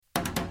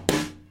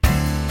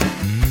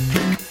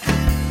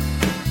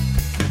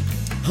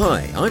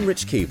Hi, I'm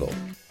Rich Keeble.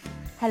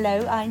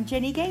 Hello, I'm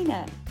Jenny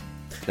Gaynor.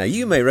 Now,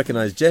 you may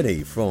recognise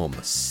Jenny from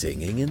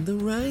Singing in the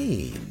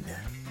Rain.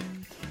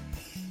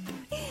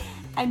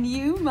 And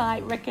you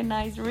might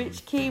recognise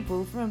Rich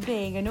Keeble from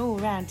being an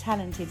all-round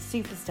talented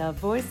superstar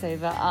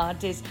voiceover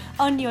artist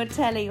on your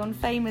telly, on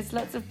famous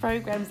lots of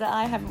programmes that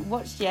I haven't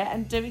watched yet,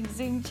 and doing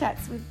Zoom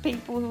chats with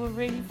people who are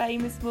really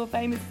famous, more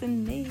famous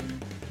than me.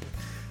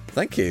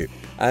 Thank you.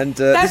 And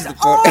That's this is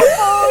awful!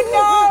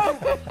 No!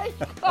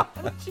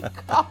 You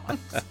can't.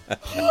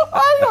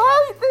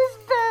 I hate this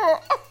bit.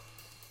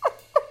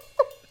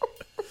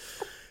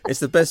 It's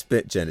the best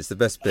bit, Jen. It's the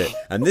best bit.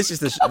 And this is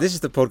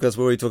the podcast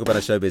where we talk about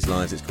our showbiz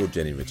lives. It's called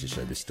Jenny and Rich's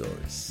Showbiz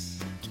Stories.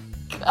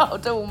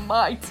 God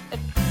almighty.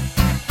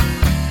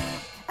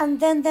 And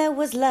then there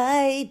was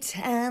light,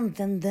 and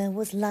then there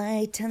was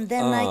light, and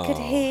then I could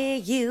hear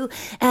you,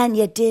 and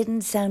you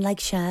didn't sound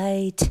like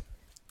shite.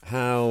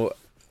 How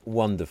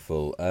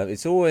wonderful.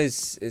 It's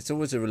always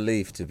a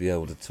relief to be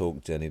able to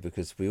talk, Jenny,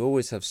 because we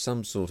always have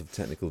some sort of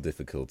technical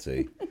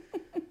difficulty.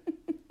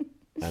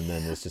 And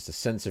then there's just a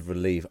sense of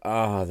relief.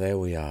 There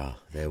we are.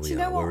 There we are. Do you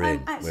know what? We're I'm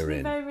in. actually We're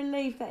in. very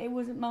relieved that it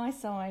wasn't my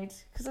side,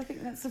 because I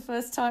think that's the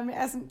first time it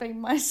hasn't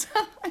been my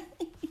side.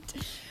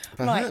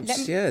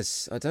 Perhaps,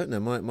 yes. I don't know.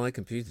 My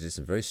computer did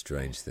some very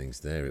strange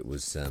things there. It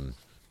was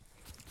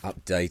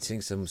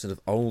updating. Some sort of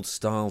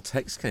old-style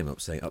text came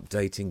up saying,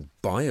 updating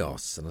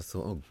BIOS. And I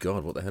thought, oh,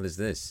 God, what the hell is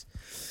this?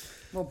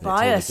 Well,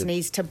 BIOS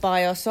needs to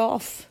BIOS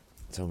off.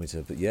 Told me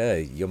to, but yeah,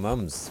 your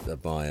mum's a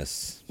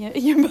BIOS. Yeah,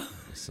 your mum.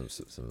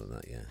 Something like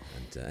that, yeah.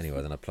 And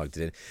anyway, then I plugged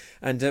it in.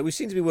 And we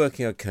seem to be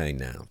working okay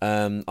now.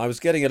 I was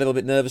getting a little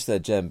bit nervous there,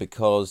 Jen,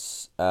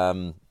 because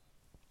I'm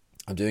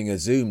doing a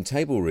Zoom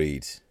table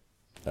read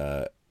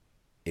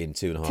in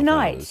 2.5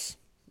 Tonight? hours.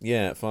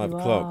 Yeah, at 5 You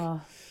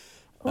o'clock.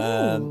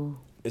 are. Ooh.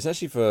 It's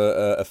actually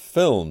for a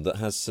film that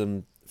has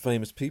some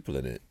famous people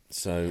in it.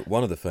 So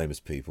one of the famous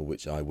people,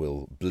 which I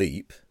will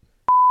bleep,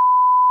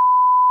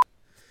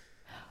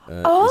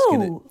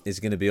 is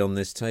going to be on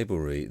this table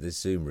read, this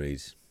Zoom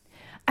read.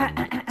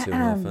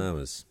 2.5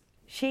 hours.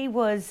 She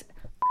was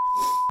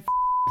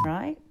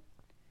right?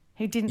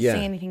 Who didn't Yeah.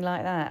 sing anything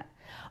like that.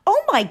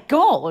 Oh my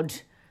God!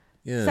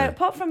 Yeah. So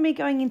apart from me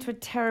going into a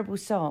terrible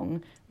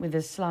song with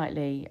a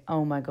slightly,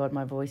 oh my God,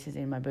 my voice is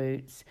in my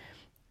boots,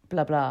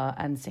 blah, blah,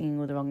 and singing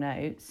all the wrong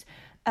notes,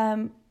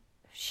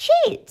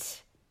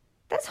 shit!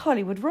 That's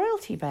Hollywood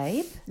royalty,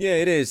 babe. Yeah,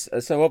 it is.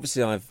 So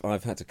obviously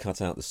I've had to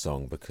cut out the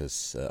song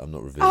because I'm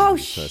not revealing who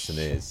the person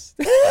is.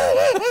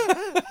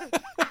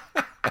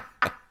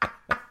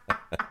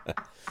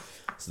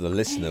 So the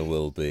listener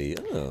will be...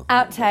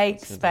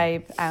 Outtakes,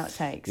 babe,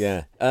 outtakes.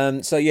 Yeah.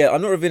 So yeah,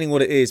 I'm not revealing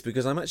what it is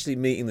because I'm actually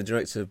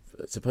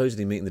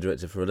supposedly meeting the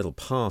director for a little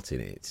part in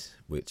it,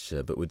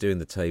 but we're doing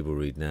the table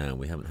read now and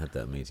we haven't had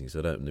that meeting, so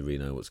I don't really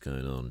know what's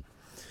going on.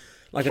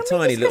 Like a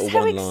tiny little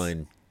one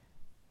line.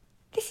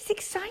 This is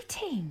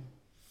exciting.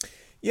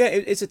 Yeah,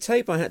 it's a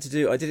tape I had to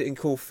do. I did it in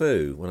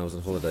Corfu when I was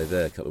on holiday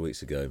there a couple of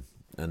weeks ago.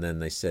 And then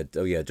they said,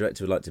 oh yeah,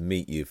 director would like to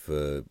meet you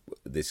for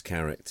this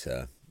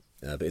character.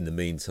 But in the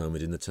meantime, we're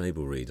doing the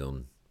table read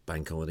on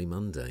Bank Holiday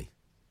Monday.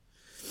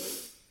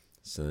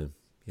 So,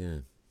 yeah.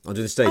 I'm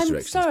doing the stage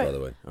directions, by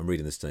the way. I'm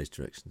reading the stage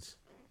directions.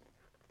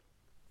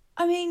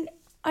 I mean,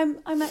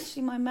 I'm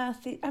actually, my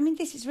mouth is,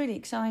 this is really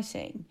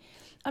exciting.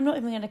 I'm not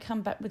even going to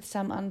come back with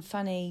some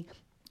unfunny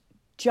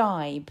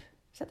jibe.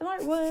 Is that the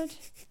right word?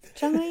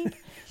 Jibe?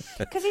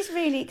 Because it's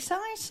really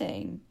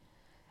exciting.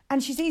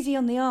 And she's easy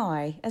on the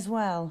eye as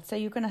well. So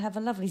you're going to have a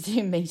lovely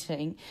Zoom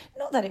meeting.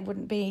 Not that it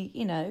wouldn't be,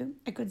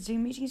 a good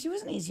Zoom meeting. She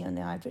wasn't easy on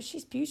the eye, but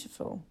she's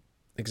beautiful.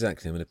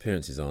 Exactly. I mean,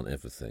 appearances aren't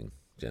everything,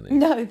 Jenny.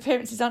 No,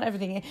 appearances aren't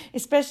everything.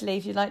 Especially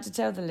if you'd like to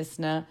tell the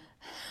listener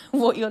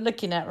what you're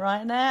looking at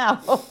right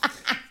now.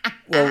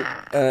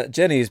 Well,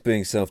 Jenny is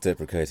being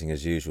self-deprecating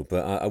as usual,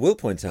 but I will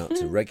point out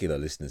to regular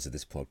listeners of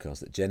this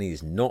podcast that Jenny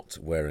is not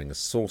wearing a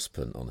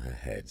saucepan on her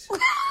head.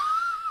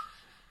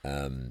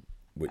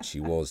 Which she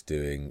was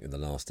doing in the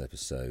last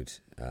episode,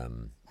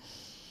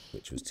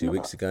 which was 2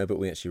 weeks ago, but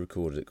we actually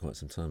recorded it quite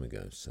some time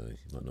ago, so you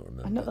might not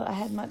remember. Not that I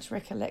had much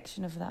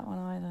recollection of that one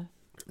either.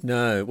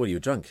 No, you were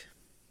drunk?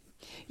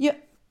 Yeah,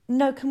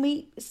 no, can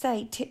we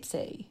say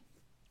tipsy?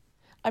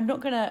 I'm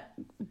not going to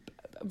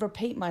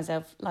repeat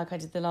myself like I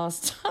did the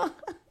last time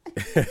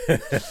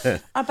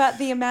about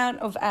the amount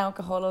of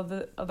alcohol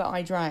that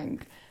I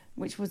drank,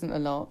 which wasn't a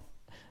lot,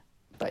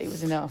 but it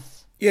was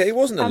enough. Yeah, it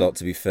wasn't a lot,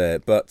 to be fair,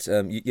 but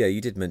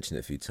you did mention it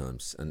a few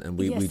times, and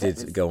we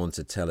did go on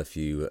to tell a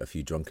few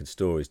drunken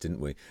stories, didn't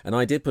we? And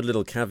I did put a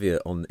little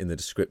caveat in the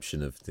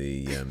description of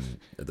the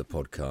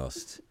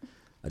podcast.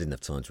 I didn't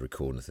have time to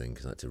record anything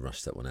because I had to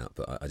rush that one out,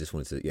 but I just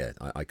wanted to,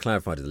 I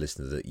clarified to the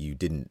listener that you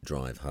didn't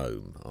drive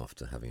home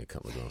after having a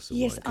couple of glasses of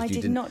wine. Yes, I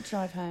did not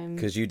drive home.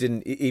 Because you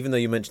didn't, even though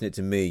you mentioned it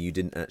to me, you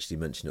didn't actually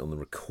mention it on the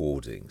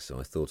recording, so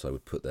I thought I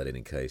would put that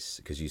in case,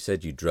 because you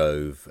said you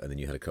drove and then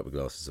you had a couple of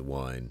glasses of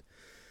wine.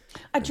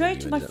 I drove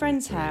to my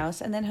friend's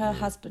house and then her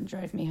husband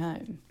drove me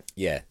home.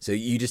 Yeah, so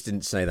you just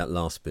didn't say that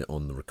last bit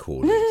on the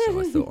recording, so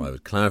I thought I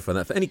would clarify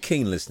that for any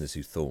keen listeners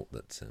who thought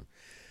that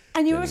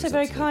And you're Jenny also was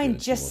very up to no kind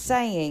good, she just wasn't.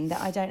 saying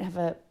that I don't have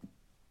a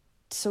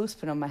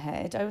saucepan on my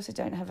head. I also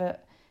don't have a...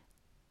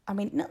 I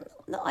mean, no,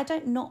 I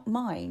don't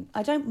mind.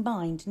 I don't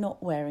mind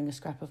not wearing a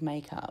scrap of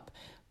makeup.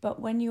 But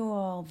when you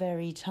are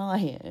very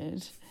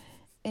tired,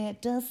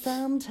 it does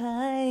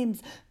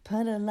sometimes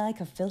put like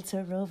a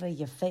filter over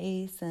your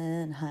face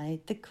and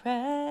hide the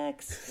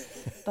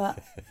cracks. But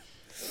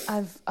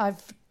I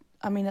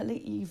mean, at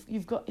least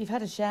you've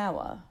had a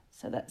shower,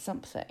 so that's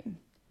something.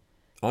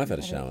 I've had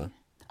a shower.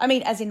 I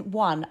mean, as in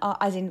one,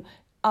 I.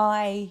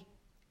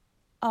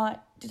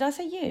 Did I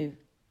say you?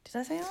 Did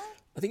I say I?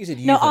 I think you said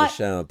you've had a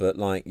shower, but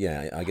like,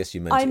 yeah, I guess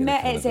you meant it in a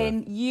kind as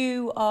in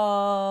you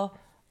are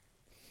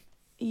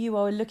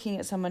looking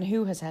at someone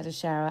who has had a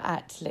shower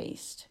at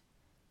least.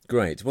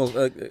 Great.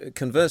 Well,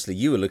 conversely,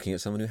 you were looking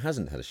at someone who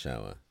hasn't had a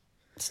shower.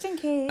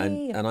 Stinky.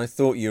 And I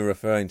thought you were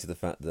referring to the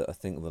fact that I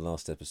think on the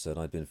last episode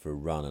I'd been for a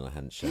run and I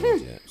hadn't showered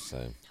yet.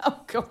 So.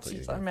 Oh God,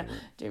 I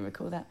do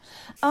recall that.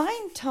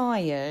 I'm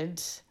tired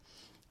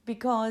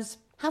because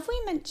have we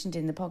mentioned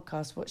in the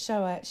podcast what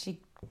show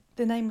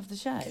the name of the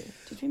show?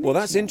 Did we mention Well,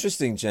 that's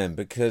interesting, Jen,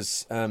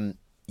 because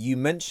you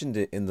mentioned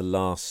it in the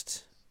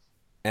last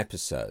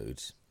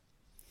episode,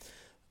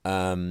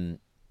 and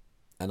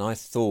I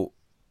thought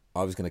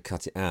I was going to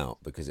cut it out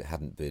because it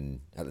hadn't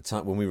been, at the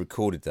time when we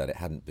recorded that, it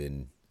hadn't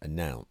been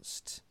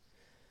announced.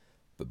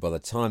 But by the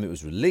time it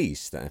was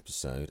released, that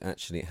episode,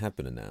 actually it had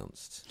been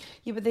announced.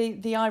 Yeah, but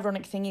the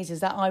ironic thing is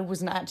that I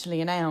wasn't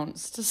actually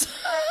announced.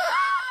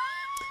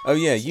 Oh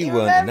yeah, you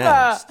weren't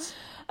announced.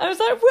 I was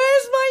like,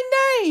 "Where's my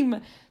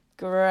name?"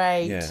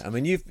 Great. Yeah, I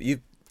mean you've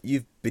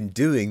been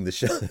doing the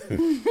show,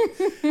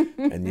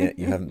 and yet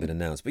you haven't been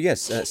announced. But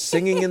yes,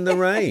 Singing in the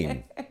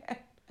Rain.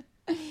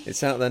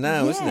 It's out there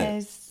now, isn't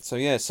it? So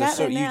yeah,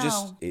 so you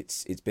just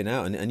it's been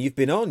out, and you've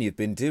been on. You've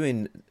been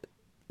doing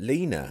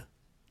Lena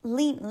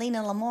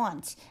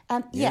Lamont.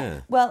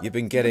 Yeah. Well, you've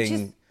been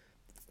getting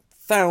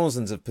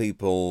thousands of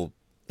people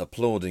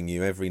applauding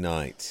you every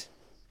night,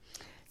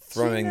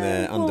 throwing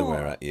their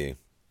underwear at you.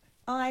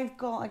 I've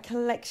got a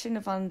collection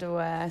of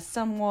underwear,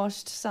 some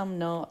washed, some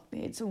not.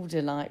 It's all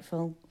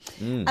delightful.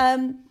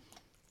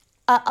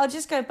 I'll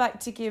just go back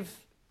to give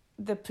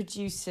the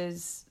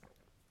producers,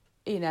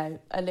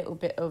 a little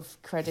bit of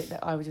credit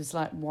that I was just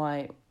like,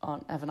 why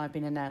haven't I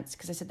been announced?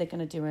 Because they said they're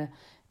going to do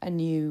a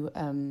new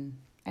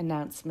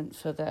announcement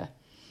for the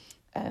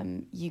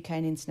UK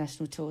and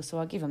international tour, so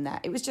I'll give them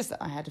that. It was just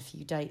that I had a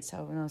few dates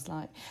and I was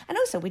like, and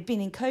also we'd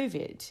been in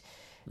COVID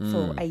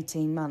for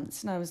 18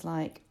 months, and I was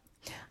like,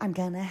 I'm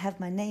going to have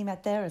my name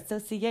out there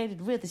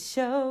associated with the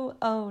show.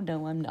 Oh,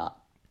 no, I'm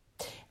not.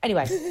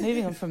 Anyway,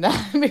 moving on from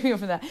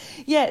that.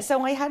 Yeah,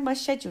 so I had my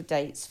scheduled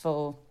dates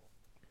for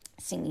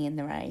Singing in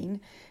the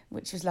Rain,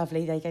 which was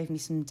lovely. They gave me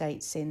some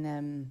dates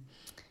in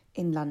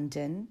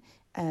London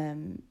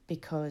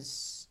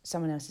because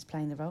someone else is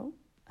playing the role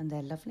and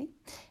they're lovely.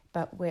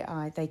 But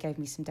they gave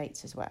me some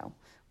dates as well,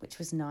 which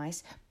was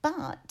nice.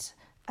 But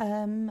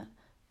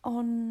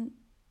on,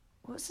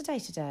 what's the day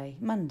today?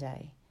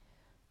 Monday.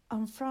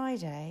 On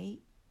Friday,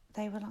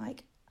 they were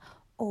like,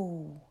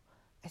 oh,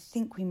 I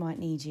think we might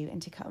need you.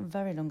 And to cut a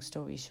very long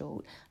story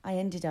short, they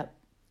ended up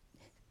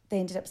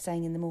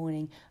saying in the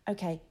morning,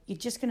 okay, you're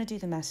just going to do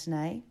the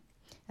matinee.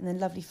 And then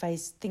Lovely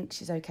Face thinks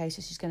she's okay,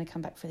 so she's going to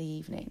come back for the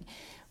evening.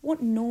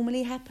 What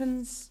normally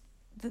happens,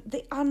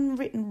 the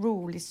unwritten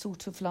rule is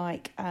sort of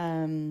like,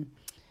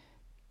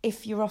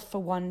 if you're off for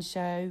one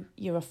show,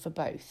 you're off for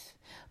both.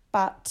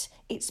 But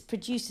it's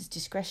producer's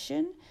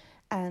discretion,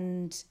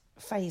 and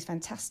Faye is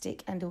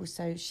fantastic, and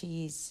also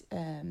she's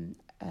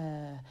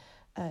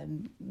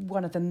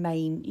one of the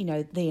main,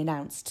 the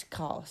announced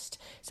cast.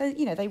 So,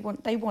 they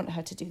want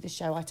her to do the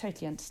show. I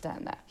totally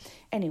understand that.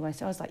 Anyway,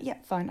 so I was like, yeah,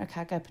 fine, okay,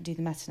 I'll go up and do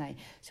the matinee.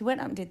 So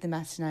went up and did the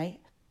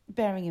matinee,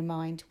 bearing in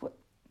mind what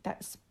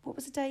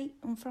was the date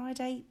on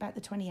Friday? About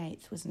the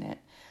 28th, wasn't it?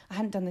 I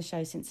hadn't done the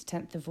show since the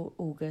 10th of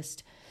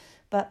August.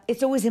 But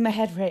it's always in my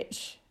head,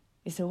 Rich.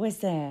 It's always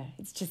there.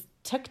 It's just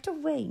tucked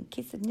away in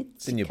case it needs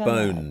It's in your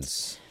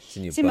bones.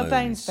 It's in my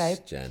bones, babe.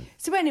 Jen.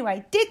 So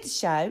anyway, did the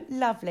show,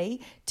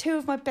 lovely. 2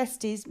 of my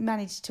besties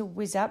managed to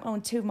whiz up on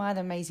 2 of my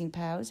other amazing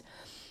pals.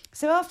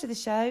 So after the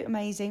show,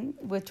 amazing.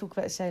 We'll talk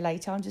about the show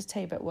later. I'll just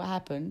tell you about what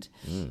happened.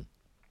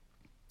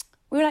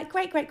 We were like,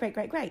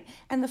 great.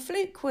 And the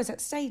fluke was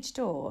at stage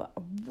door,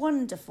 a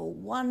wonderful,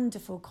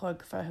 wonderful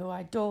choreographer who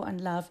I adore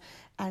and love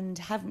and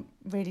haven't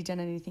really done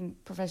anything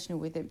professional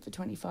with him for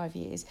 25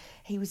 years.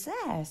 He was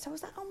there. So I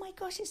was like, oh my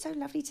gosh, it's so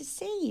lovely to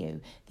see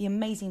you. The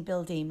amazing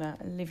Bill Deemer,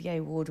 Olivier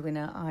Award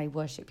winner, I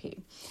worship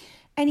you.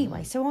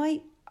 Anyway, so I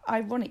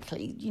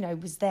ironically,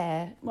 was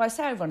there. Well, I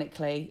say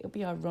ironically, it'll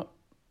be ironic.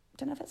 I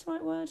don't know if that's the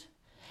right word.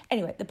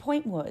 Anyway, the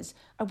point was,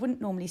 I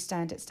wouldn't normally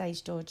stand at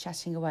stage door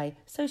chatting away,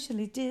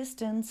 socially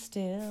distanced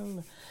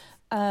still,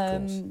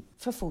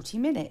 for 40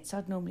 minutes.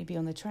 I'd normally be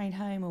on the train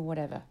home or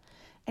whatever.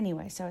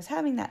 Anyway, so I was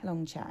having that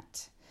long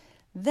chat.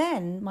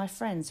 Then my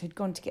friends who'd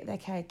gone to get their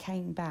care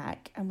came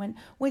back and went,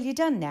 well, you're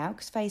done now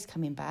because Faye's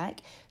coming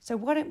back. So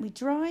why don't we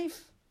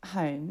drive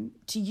home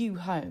to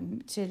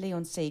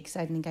Leon C because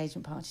I had an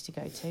engagement party to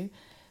go to, and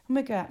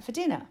we'll go out for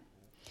dinner.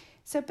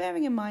 So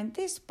bearing in mind,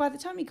 by the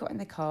time we got in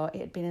the car, it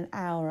had been an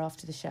hour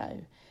after the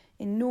show.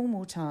 In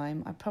normal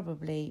time, I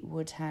probably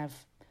would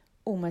have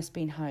almost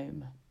been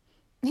home.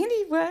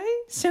 Anyway,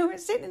 so we're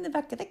sitting in the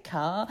back of the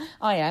car.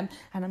 I am,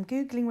 and I'm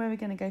Googling where we're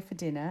going to go for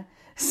dinner.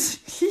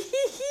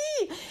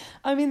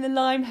 I'm in the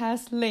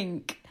Limehouse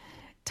Link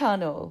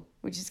tunnel,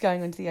 which is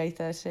going onto the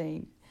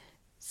A13.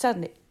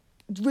 Suddenly,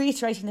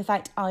 reiterating the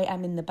fact I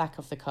am in the back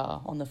of the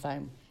car on the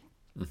phone.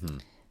 Mm-hmm.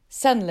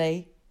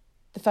 Suddenly,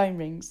 the phone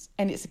rings,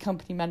 and it's the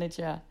company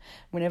manager.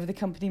 Whenever the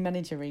company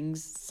manager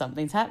rings,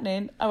 something's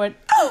happening. I went,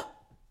 oh,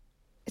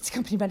 it's the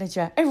company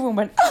manager. Everyone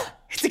went, oh,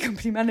 it's the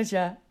company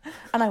manager.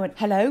 And I went,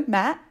 hello,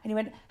 Matt. And he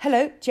went,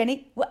 hello,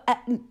 Jenny. I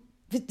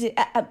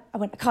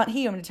went, I can't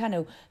hear you, I'm in a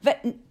tunnel.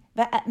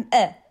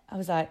 I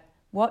was like,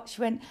 what?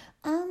 She went,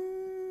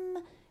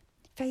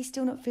 Faye's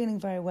still not feeling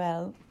very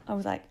well. I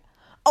was like,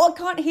 oh, I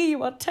can't hear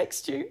you, I'll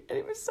text you. And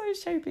it was so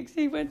shaping.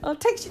 So he went, I'll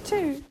text you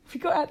too. We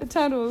got out the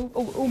tunnel,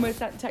 or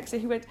almost out the taxi.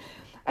 He went,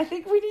 I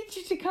think we need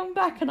you to come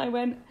back. And I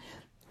went,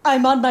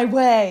 I'm on my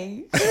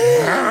way.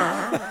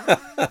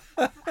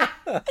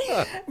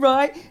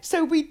 Right,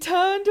 so we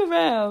turned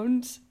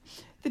around.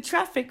 The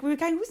traffic, we were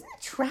going, wasn't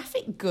the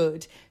traffic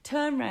good?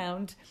 Turn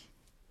round,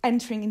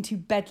 entering into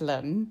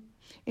Bedlam,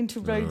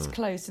 into Roads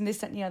Close and this,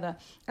 that and the other.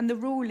 And the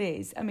rule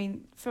is, I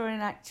mean, for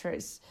an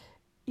actress,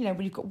 you know,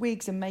 when you've got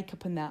wigs and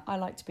makeup and that, I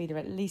like to be there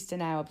at least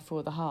an hour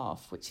before the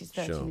half, which is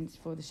 30 minutes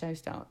before the show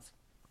starts.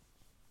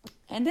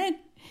 And then,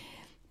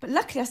 but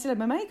luckily I still had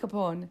my makeup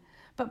on.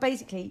 But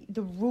basically,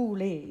 the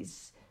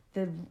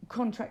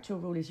contractual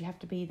rule is you have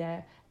to be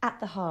there at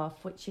the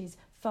half, which is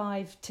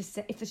 5 to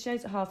 7. If the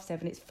show's at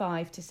 7:30, it's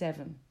 5 to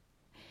 7.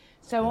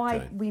 So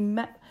okay.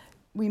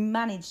 We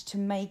managed to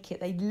make it.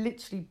 They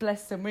literally,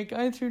 bless them, we're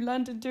going through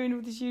London doing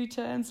all these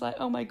U-turns, like,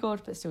 oh my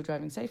God, but still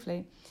driving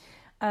safely.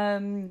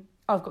 I've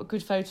got a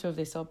good photo of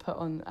this I'll put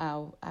on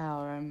our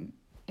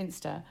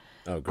Insta.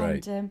 Oh,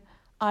 great. And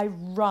I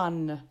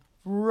run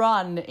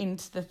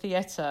into the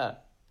theatre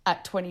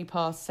at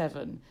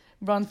 7:20.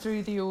 Run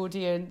through the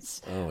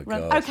audience. Oh, my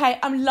God. Okay,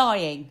 I'm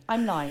lying.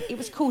 It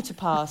was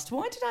 15:15.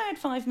 Why did I add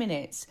 5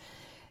 minutes?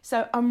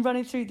 So I'm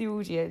running through the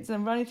audience and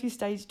I'm running through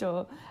stage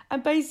door.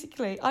 And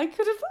basically, I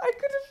could have...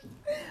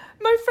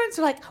 My friends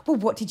were like, well,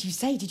 what did you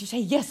say? Did you say,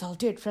 yes, I'll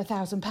do it for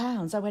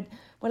 £1,000? I went,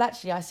 well,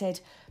 actually, I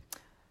said,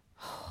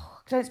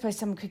 oh, I don't suppose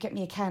someone could get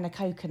me a can of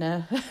Coke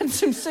and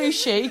some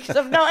sushi because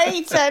I've not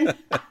eaten.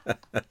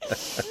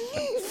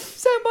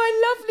 So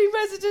my lovely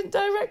resident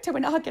director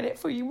went, I'll get it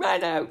for you.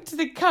 Ran out to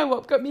the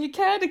Co-op, got me a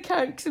can of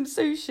Coke, some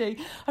sushi.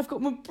 I've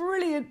got my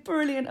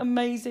brilliant,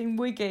 amazing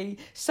wiggy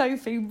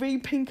Sophie, really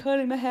pink curl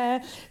in my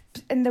hair.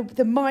 And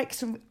the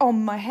mics are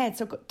on my head.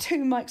 So I've got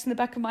 2 mics in the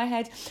back of my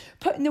head.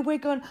 Putting the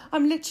wig on.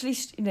 I'm literally,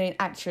 an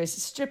actress,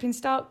 stripping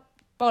stark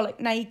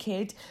bollock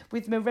naked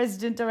with my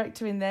resident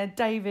director in there,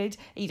 David.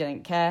 He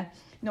don't care.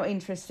 Not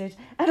interested.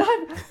 And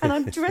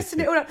I'm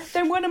dressing it all up.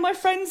 Then one of my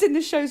friends in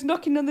the show's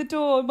knocking on the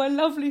door, my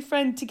lovely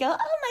friend, to go, oh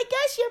my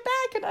gosh, you're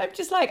back. And I'm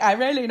just like, I'm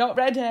really not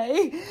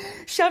ready.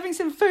 Shoving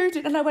some food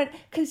in. And I went,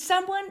 can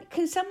someone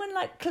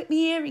like clip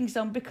me earrings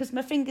on because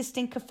my fingers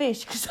stink of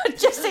fish because I'd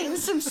just eaten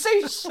some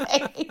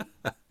sushi.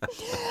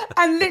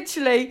 And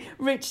literally,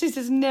 Rich, this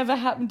has never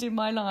happened in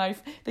my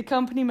life. The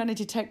company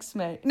manager texts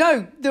me.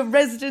 No, the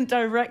resident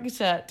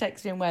director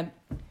texts me and went,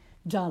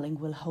 darling,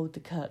 we'll hold the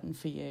curtain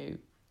for you.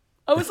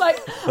 I was like,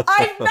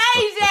 I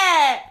made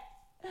it!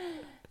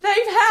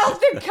 They've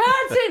held the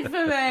curtain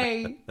for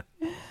me!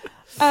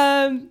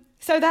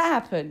 So that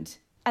happened.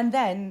 And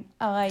then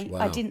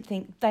I didn't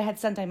think... They had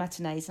Sunday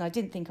matinees, and I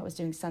didn't think I was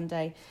doing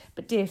Sunday.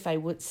 But Dear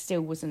Faye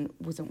still wasn't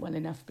well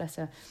enough, bless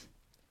her.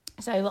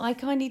 So I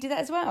kindly did that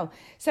as well.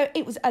 So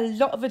it was a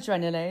lot of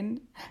adrenaline.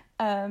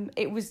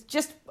 It was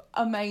just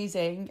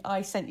amazing.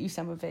 I sent you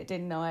some of it,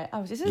 didn't I? I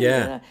was just...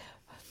 Yeah.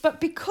 But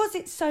because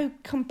it's so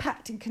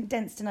compact and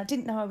condensed and I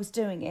didn't know I was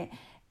doing it,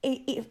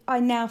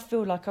 I now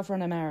feel like I've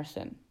run a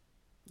marathon.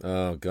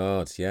 Oh,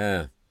 God,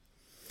 yeah.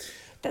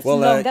 That's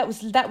long.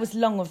 That was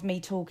long of me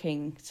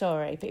talking.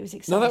 Sorry, but it was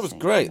exciting. No, that was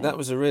great. That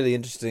was a really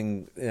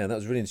interesting... Yeah, that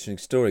was a really interesting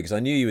story because I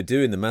knew you were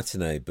doing the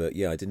matinee, but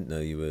yeah, I didn't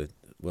know you were...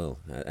 Well,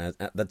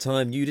 at that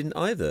time, you didn't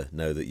either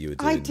know that you were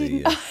doing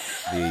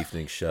the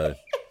evening show.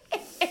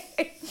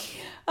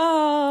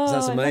 Oh, so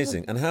that's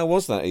amazing. And how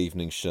was that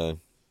evening show?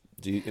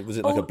 Was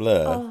it like a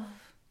blur?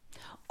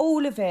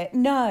 All of it.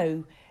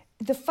 No.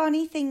 The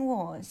funny thing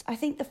was, I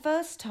think the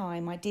first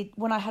time I did,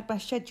 when I had my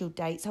scheduled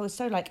dates, I was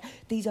so like,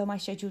 these are my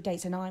scheduled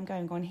dates and I'm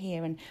going on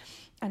here. And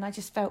I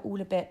just felt all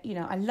a bit,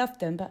 I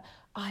loved them, but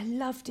I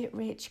loved it,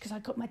 Rich, because I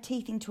got my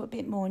teeth into it a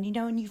bit more. And,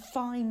 and you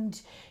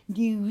find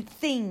new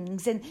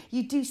things and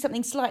you do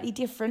something slightly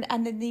different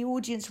and then the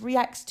audience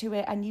reacts to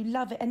it and you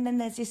love it. And then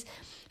there's this,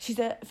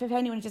 for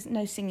anyone who doesn't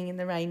know Singing in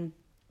the Rain,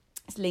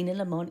 Lena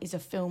Lamont is a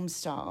film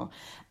star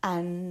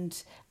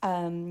and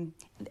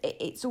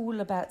it's all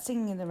about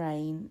Singing in the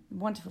Rain,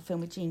 wonderful film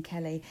with Gene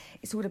Kelly.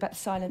 It's all about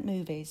silent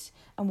movies,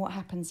 and what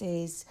happens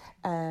is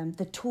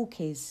the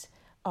talkies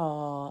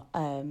are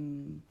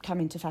come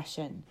into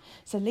fashion.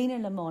 So Lena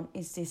Lamont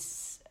is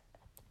this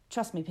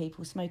trust me,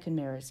 people, smoke and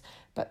mirrors.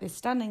 But this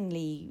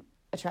stunningly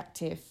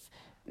attractive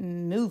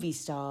movie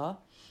star,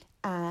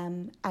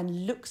 and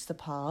looks the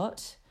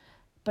part.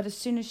 But as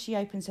soon as she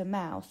opens her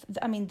mouth, as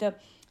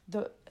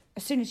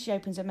soon as she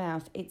opens her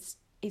mouth, it's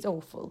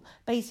awful.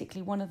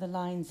 Basically, one of the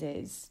lines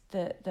is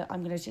that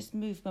I'm going to just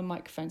move my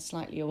microphone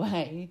slightly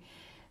away.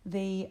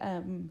 The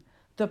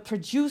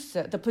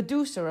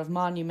producer of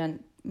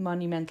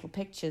Monumental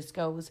Pictures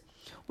goes,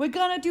 we're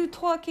gonna do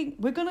talking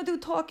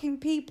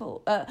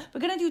people. We're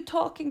gonna do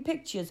talking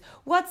pictures.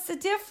 What's the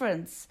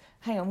difference?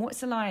 Hang on,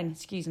 what's the line?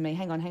 Excuse me.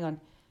 Hang on.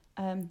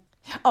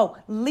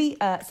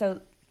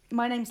 So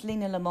my name's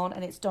Lena Lamont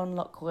and it's Don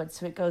Lockwood.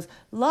 So it goes,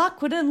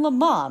 Lockwood and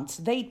Lamont,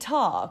 they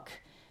talk.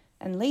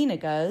 And Lena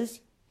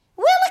goes,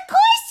 well, of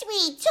course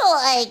we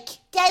talk.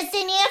 Doesn't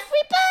everybody?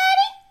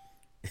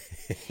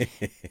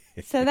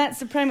 So that's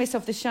the premise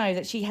of the show,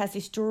 that she has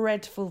this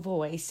dreadful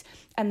voice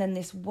and then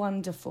this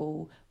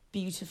wonderful,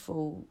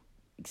 beautiful,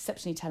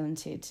 exceptionally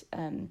talented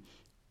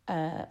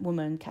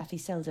woman, Kathy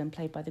Selden,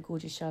 played by the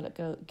gorgeous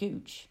Charlotte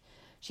Gooch.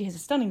 She has a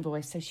stunning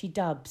voice, so she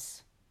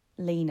dubs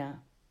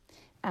Lena.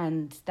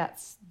 And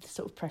that's the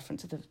sort of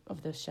preference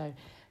of the show.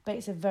 But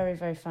it's a very,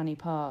 very funny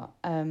part.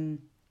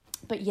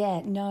 But yeah,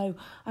 no,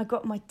 I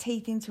got my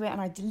teeth into it and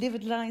I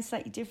delivered lines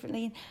slightly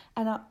differently.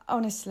 And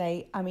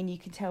honestly, I mean, you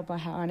can tell by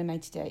how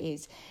animated it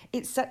is.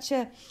 It's such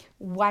a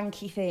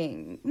wanky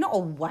thing. Not a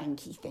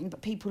wanky thing,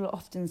 but people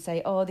often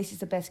say, oh, this is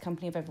the best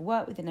company I've ever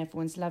worked with and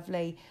everyone's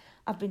lovely.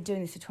 I've been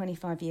doing this for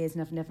 25 years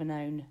and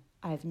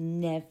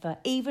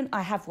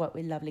I have worked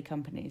with lovely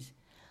companies.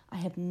 I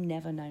have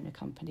never known a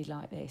company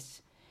like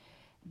this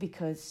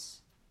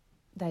because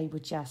they were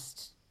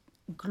just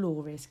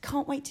glorious.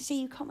 Can't wait to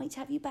see you, can't wait to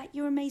have you back,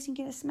 you're amazing,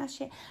 gonna smash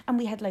it. And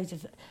we had loads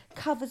of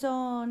covers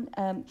on,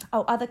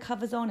 other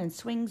covers on and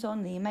swings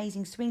on, the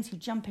amazing swings who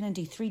jump in and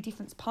do 3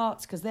 different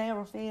parts because they're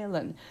off ill.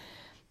 And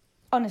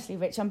honestly,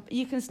 Rich,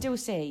 you can still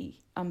see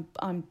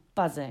I'm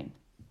buzzing.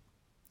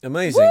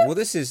 Amazing. Woo! Well,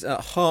 this is a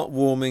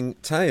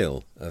heartwarming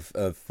tale of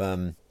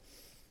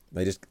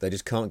they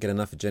just can't get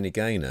enough of Jenny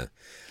Gaynor.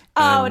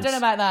 Oh, I don't know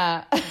about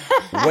that.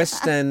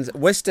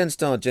 West End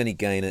star Jenny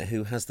Gaynor,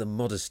 who has the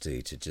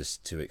modesty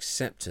to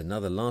accept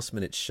another last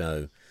minute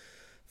show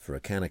for a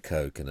can of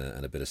Coke and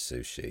a bit of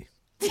sushi,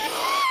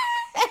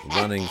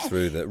 running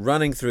through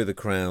the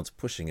crowds,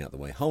 pushing out the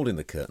way, holding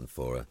the curtain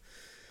for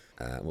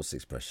her. What's the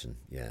expression?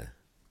 Yeah.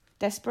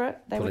 Desperate?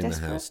 They were desperate?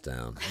 Pulling the house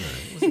down.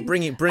 No,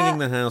 bringing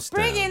the house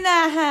down. Bringing the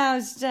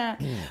house down.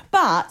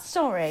 But,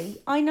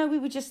 sorry, I know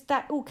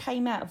that all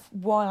came out of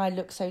why I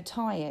look so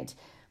tired.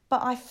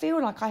 But I feel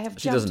like I have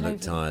She doesn't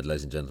look tired,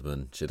 ladies and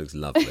gentlemen. She looks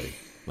lovely,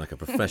 like a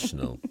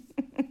professional.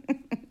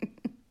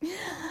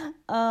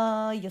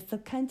 Oh, you're so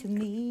kind to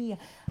me.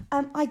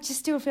 I just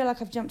still feel like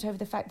I've jumped over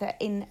the fact that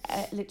in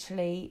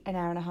literally an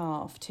hour and a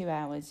half, 2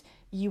 hours,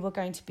 you are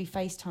going to be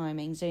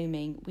FaceTiming,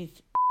 Zooming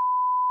with...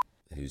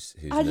 Whose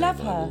I name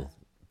love I her. will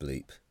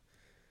bleep.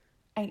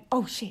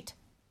 Oh, shit.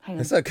 Hang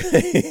on. It's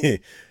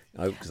okay.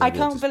 I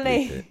can't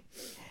believe...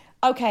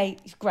 Okay,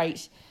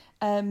 great.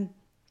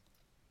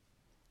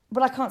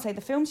 But I can't say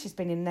the film she's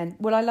been in then.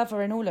 Well, I love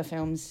her in all her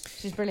films.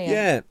 She's brilliant.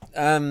 Yeah,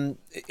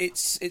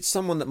 it's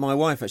someone that my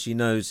wife actually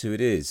knows who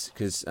it is,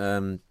 because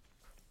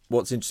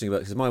what's interesting about,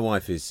 because my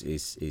wife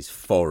is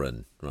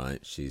foreign, right?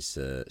 She's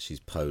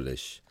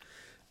Polish,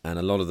 and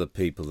a lot of the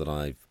people that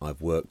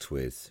I've worked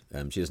with,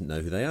 she doesn't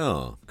know who they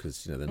are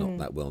because they're not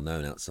that well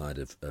known outside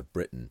of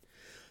Britain.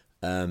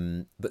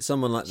 But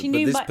someone like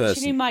this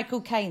person, she knew Michael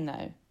Caine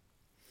though.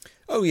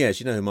 Oh yeah,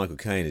 she knows who Michael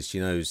Caine is.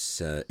 She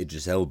knows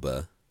Idris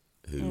Elba,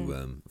 who,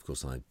 of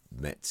course, I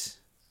met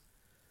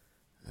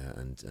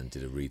and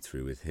did a read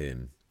through with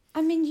him.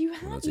 I mean, you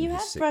have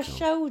brushed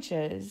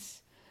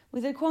shoulders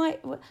with a quite.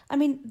 I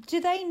mean,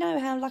 do they know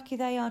how lucky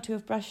they are to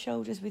have brushed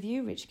shoulders with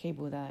you, Rich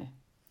Keeble, though?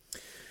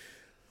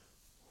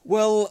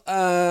 Well,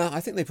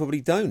 I think they probably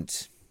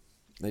don't.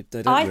 They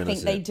don't. I think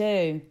they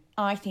do.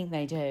 I think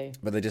they do.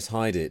 But they just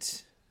hide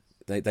it.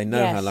 They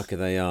know how lucky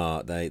they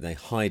are. They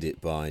hide it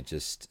by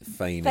just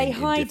feigning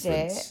indifference. They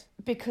hide it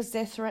because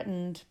they're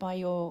threatened by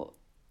your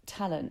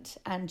talent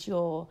and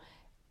your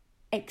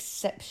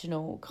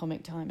exceptional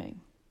comic timing.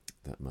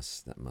 That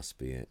must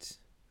be it.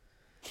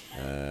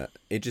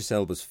 Idris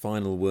Elba's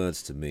final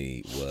words to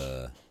me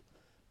were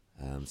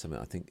something.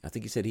 I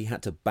think he said he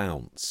had to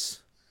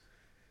bounce,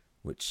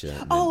 which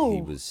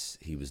meant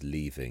he was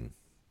leaving.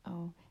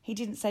 Oh, he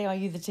didn't say, "Are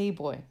you the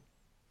T-boy?"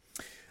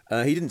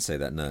 He didn't say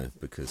that, no,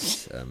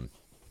 because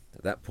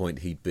at that point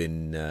he'd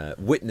been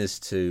witness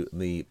to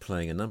me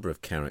playing a number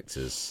of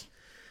characters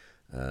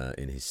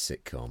in his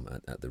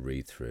sitcom at the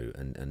read through,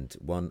 and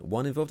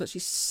one involved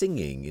actually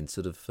singing in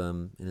sort of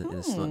in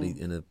a slightly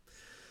in a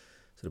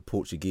sort of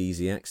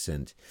Portuguese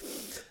accent.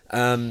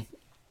 Can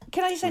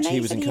I say, no,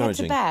 you said he had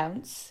to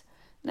bounce.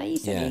 No, you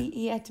said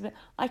he had to.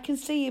 I can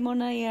see him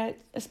on a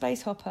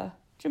space hopper.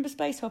 Do you remember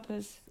Space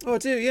Hoppers? Oh, I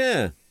do.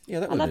 Yeah,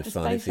 that would have been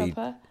fun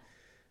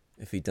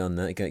if he'd done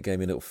that. He gave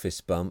me a little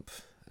fist bump.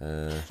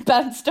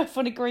 Bounced off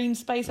on a green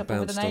space hopper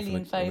with an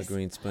alien face. On a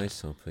green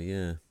space hopper,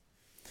 yeah.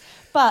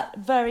 But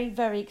very,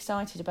 very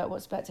excited about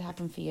what's about to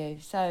happen for you.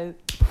 So...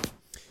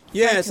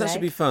 Yeah, so that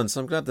should be fun.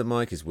 So I'm glad the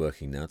mic is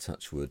working now.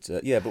 Touch wood.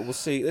 Yeah, but we'll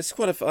see. It's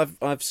quite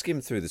I've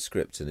skimmed through the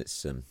script and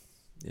it's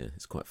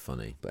it's quite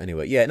funny. But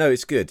anyway, yeah, no,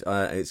 it's good.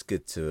 It's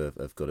good to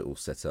have got it all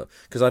set up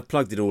because I've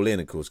plugged it all in,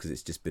 of course, because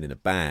it's just been in a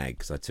bag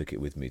because I took it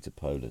with me to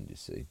Poland. You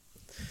see.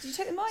 Did you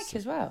take the mic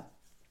as well?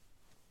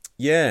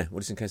 Yeah,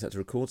 well, just in case I had to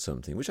record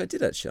something, which I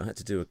did actually. I had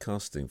to do a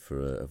casting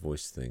for a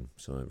voice thing,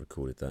 so I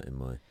recorded that in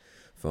my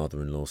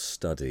father-in-law's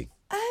study.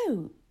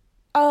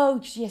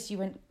 Oh, yes, you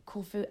went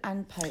Corfu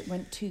and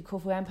went to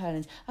Corfu and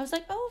Poland. I was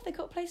like, oh, have they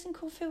got a place in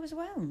Corfu as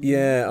well?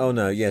 Yeah, oh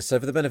no, yeah. So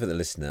for the benefit of the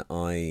listener,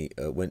 I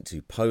went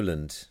to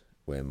Poland,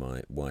 where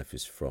my wife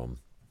is from,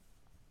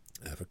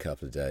 for a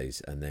couple of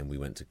days, and then we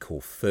went to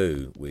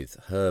Corfu with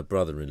her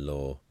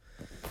brother-in-law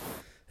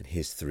and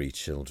his 3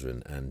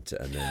 children, and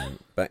then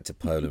back to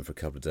Poland for a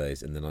couple of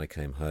days, and then I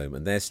came home,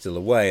 and they're still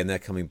away, and they're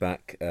coming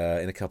back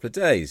in a couple of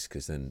days,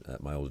 because then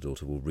my older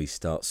daughter will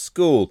restart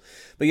school.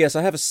 But yes,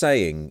 I have a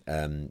saying,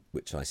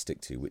 which I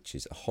stick to, which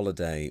is a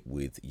holiday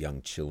with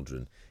young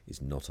children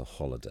is not a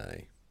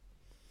holiday.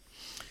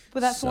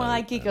 Well, that's why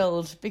I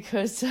giggled,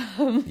 because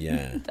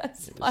yeah,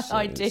 that's my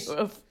idea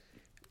of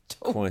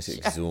torture. Quite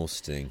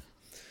exhausting.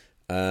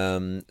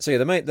 So yeah,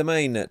 the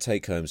main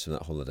take homes from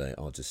that holiday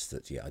are just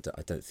that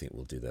I don't think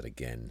we'll do that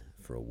again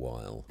for a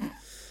while.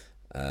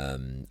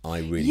 I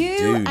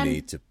really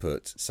need to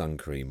put sun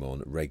cream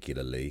on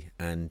regularly,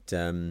 and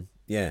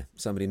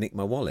somebody nicked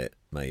my wallet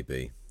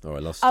maybe, or I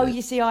lost it. Oh,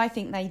 you see, I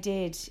think they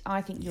did.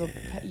 I think you were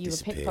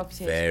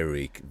pickpocketed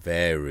very,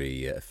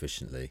 very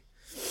efficiently.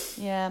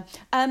 Yeah.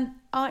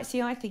 I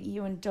think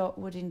you and Dot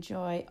would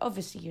enjoy.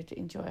 Obviously, you'd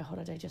enjoy a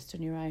holiday just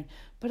on your own,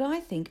 but I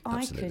think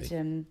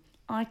Absolutely.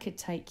 I could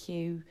take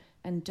you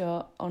and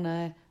Dot on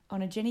a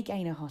Jenny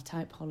Gaynor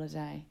type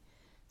holiday.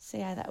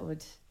 See how that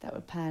would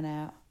pan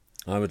out.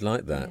 I would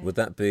like that. Yeah. Would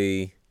that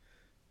be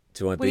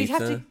to Ibiza? Well, you'd have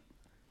to...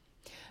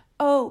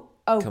 Oh,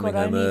 coming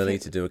home early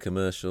to do a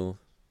commercial.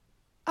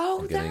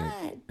 Oh,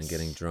 and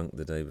getting drunk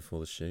the day before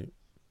the shoot.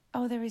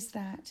 Oh, there is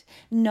that.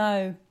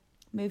 No,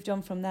 moved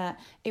on from that.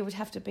 It would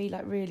have to be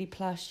like really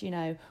plush,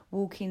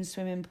 walk-in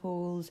swimming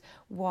pools,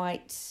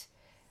 white.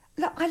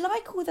 Look, I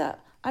like all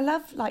that. I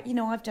love,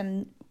 I've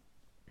done,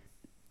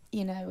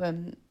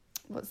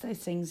 what's those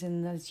things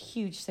in those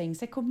huge things?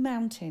 They're called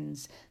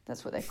mountains.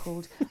 That's what they're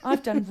called.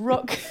 I've done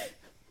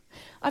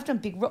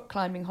big rock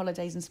climbing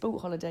holidays and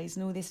sport holidays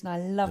and all this, and I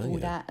love all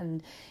that,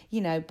 and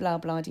blah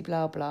blah de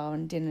blah blah,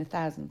 and did a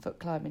 1,000-foot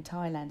climb in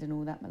Thailand and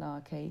all that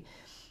malarkey.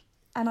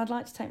 And I'd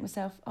like to take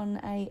myself on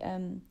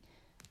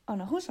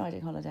a horse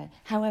riding holiday.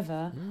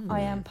 However,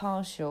 I am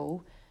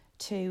partial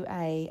to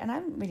and I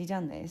haven't really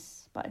done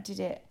this, but I did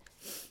it.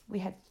 We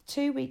had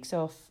 2 weeks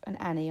off and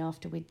Annie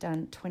after we'd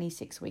done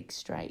 26 weeks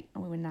straight,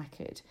 and we were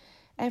knackered.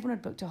 Everyone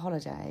had booked a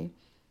holiday.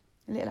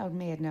 Little old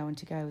me had no one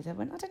to go with. I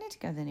went, I don't need to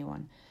go with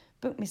anyone.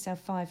 Booked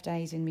myself 5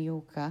 days in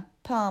Mallorca.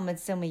 Palma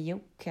de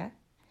Mallorca.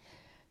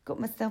 Got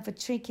myself a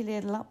cheeky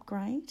little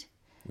upgrade.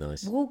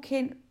 Nice.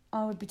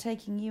 I would be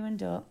taking you and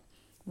Dot,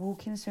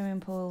 walk-in swimming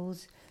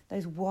pools,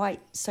 those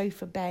white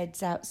sofa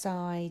beds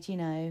outside,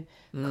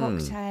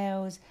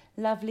 cocktails,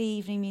 lovely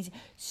evening music,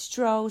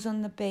 strolls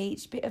on the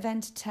beach, bit of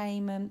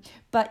entertainment.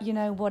 But you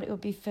know what? It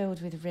would be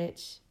filled with,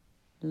 Rich?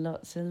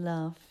 Lots of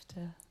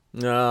laughter.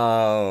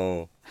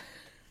 No.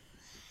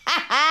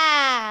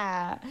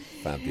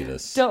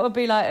 Fabulous. Dot would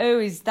be like, "Oh,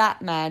 is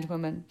that mad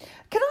woman?"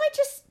 Can I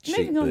just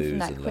moving on from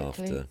that quickly?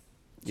 Laughter.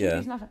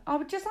 Yeah. I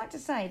would just like to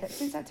say that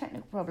since that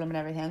technical problem and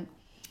everything,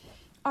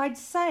 I'd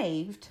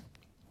saved.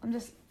 I'm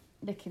just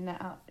looking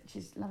that up, which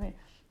is lovely.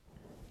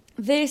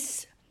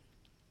 This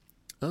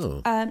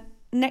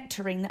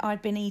nectarine that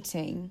I'd been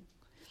eating,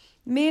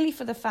 merely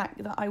for the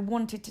fact that I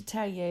wanted to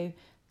tell you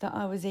that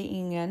I was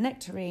eating a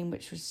nectarine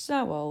which was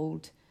so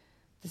old,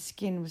 the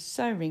skin was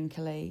so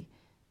wrinkly.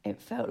 It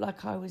felt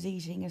like I was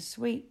eating a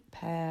sweet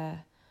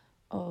pair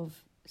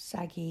of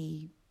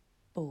saggy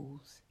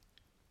balls.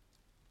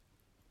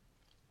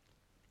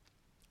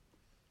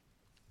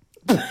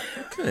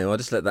 Okay, well, I'll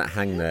just let that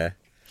hang there.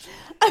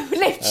 Oh,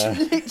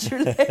 literally.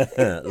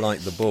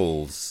 Like the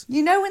balls.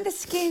 When the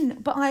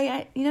skin,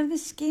 the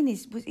skin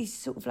is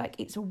sort of like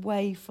it's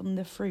away from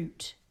the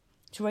fruit.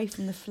 It's away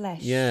from the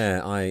flesh.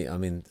 Yeah, I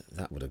mean,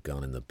 that would have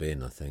gone in the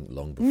bin, I think,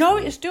 long before. No,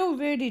 it's still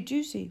really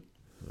juicy.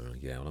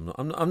 Yeah, well,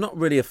 I'm not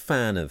really a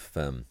fan of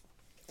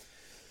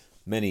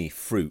many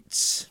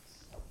fruits.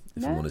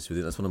 If I'm honest with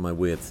you, that's one of my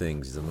weird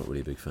things. Is I'm not really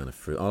a big fan of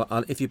fruit.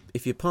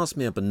 If you pass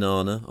me a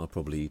banana, I'll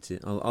probably eat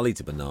it. I'll eat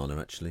a banana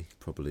actually,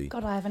 probably.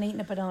 God, I haven't eaten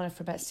a banana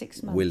for about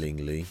 6 months.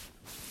 Willingly,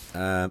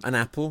 an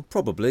apple,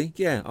 probably.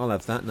 Yeah, I'll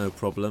have that, no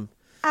problem.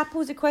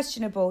 Apples are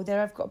questionable.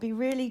 They've got to be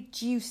really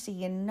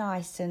juicy and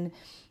nice and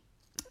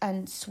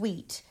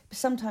sweet. But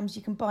sometimes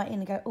you can bite in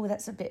and go, oh,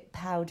 that's a bit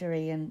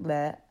powdery and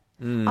bleh.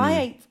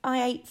 I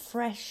ate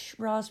fresh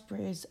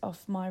raspberries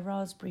off my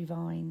raspberry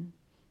vine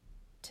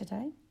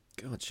today.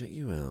 God, check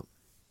you out.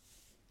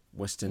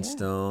 Western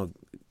Star,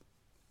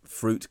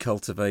 fruit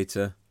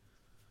cultivator.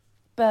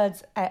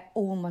 Birds ate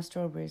all my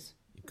strawberries.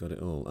 Got it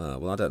all.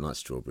 Well, I don't like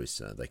strawberries,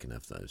 so they can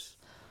have those.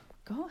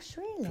 Gosh,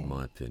 really? In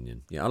my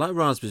opinion. Yeah, I like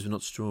raspberries, but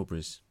not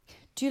strawberries.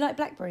 Do you like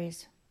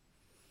blackberries?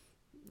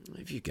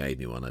 If you gave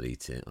me one, I'd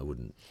eat it. I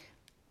wouldn't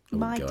go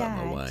Dad, out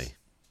of my way.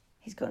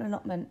 He's got an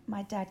allotment.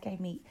 My dad gave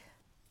me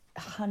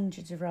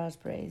hundreds of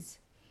raspberries.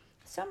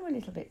 Some were a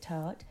little bit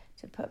tart,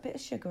 so put a bit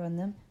of sugar on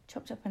them,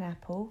 chopped up an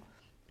apple,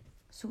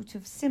 sort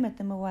of simmered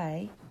them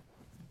away.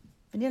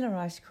 Vanilla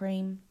ice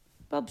cream,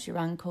 Bob's your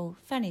uncle,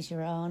 Fanny's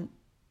your aunt.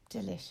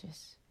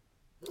 Delicious.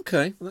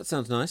 Okay, well, that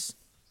sounds nice.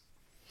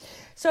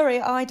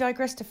 Sorry, I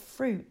digressed to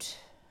fruit.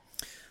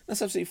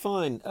 That's absolutely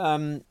fine.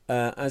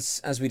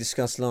 As we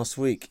discussed last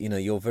week,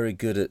 you're very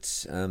good at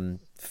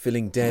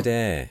filling dead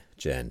air,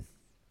 Jen.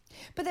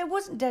 But there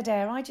wasn't dead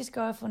air. I just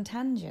go off on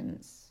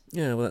tangents.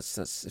 Yeah, well,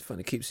 that's fun.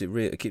 It keeps it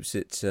real. It keeps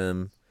it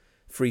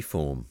free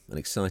form and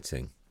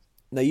exciting.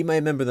 Now, you may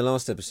remember in the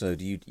last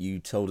episode, you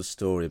told a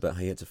story about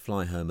how you had to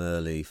fly home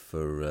early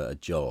for a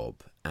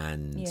job,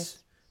 and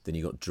then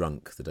you got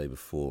drunk the day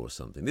before or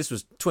something. This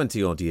was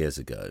 20-odd years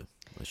ago,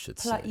 I should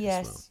say.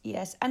 Yes.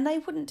 And they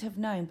wouldn't have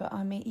known, but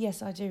I mean,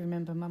 yes, I do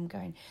remember Mum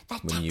going,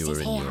 that taxi's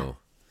here.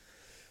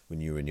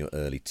 When you were in your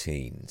early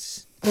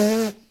teens.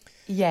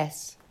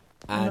 Yes.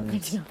 I'm not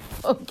going to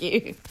fuck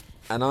you.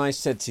 And I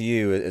said to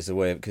you, as a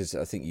way of, because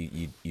I think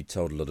you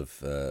told a lot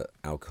of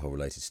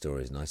alcohol-related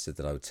stories, and I said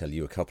that I would tell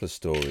you a couple of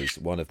stories,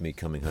 one of me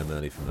coming home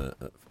early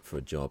for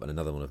a job and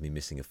another one of me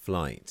missing a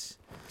flight.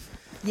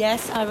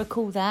 Yes, I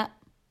recall that.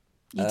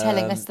 You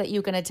telling us that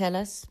you're going to tell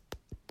us.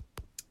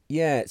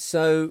 Yeah,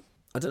 so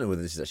I don't know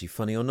whether this is actually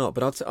funny or not,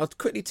 but I'll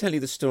quickly tell you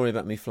the story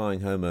about me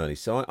flying home early.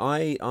 So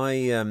I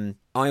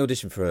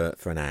auditioned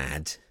for an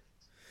ad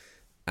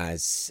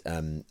as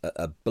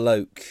a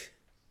bloke.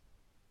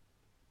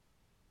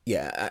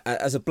 Yeah,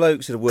 as a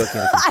bloke sort of working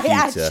on a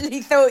computer. I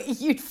actually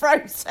thought you'd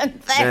frozen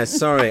then. Yeah,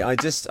 sorry, I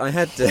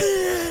had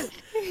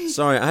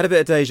a bit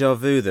of deja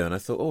vu there, and I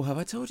thought, oh, have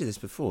I told you this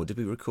before? Did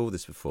we record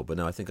this before? But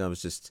no, I think I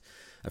was just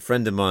a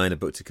friend of mine had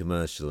booked a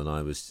commercial, and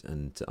I was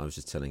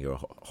just telling her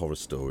horror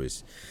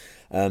stories.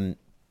 So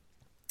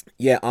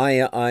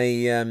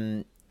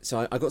I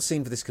got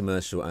seen for this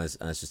commercial as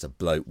just a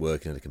bloke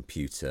working on a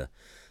computer.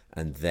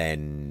 And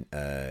then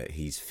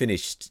he's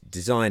finished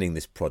designing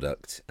this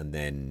product, and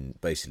then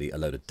basically a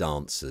load of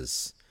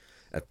dancers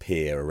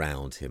appear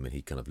around him, and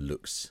he kind of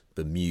looks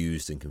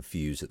bemused and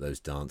confused at those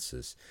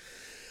dancers.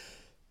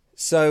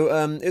 So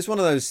it's one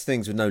of those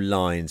things with no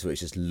lines where it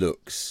just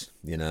looks,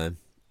 and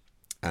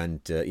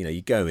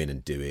you go in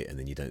and do it, and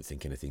then you don't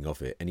think anything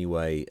of it.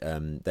 Anyway,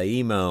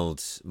 they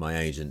emailed my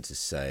agent to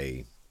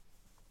say,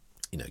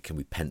 can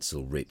we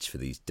pencil Rich for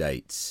these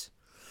dates?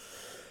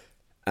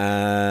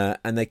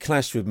 And they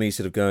clashed with me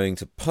sort of going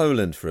to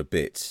Poland for a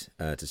bit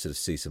to sort of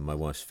see some of my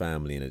wife's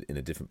family in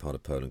a different part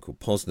of Poland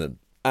called Poznan.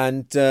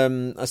 And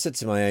I said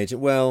to my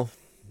agent, well,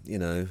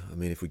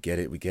 if we get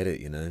it,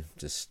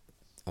 just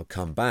I'll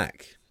come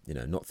back,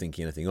 not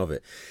thinking anything of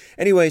it.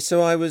 Anyway,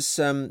 so I was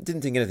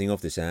didn't think anything of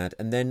this ad.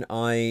 And then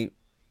I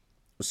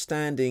was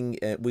standing,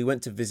 we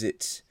went to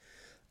visit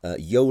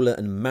Yola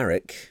and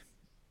Marek,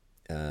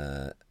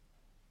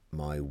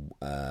 my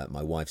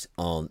wife's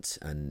aunt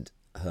and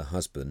her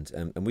husband,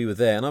 and we were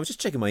there, and I was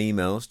just checking my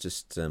emails,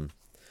 just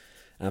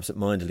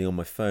absent-mindedly on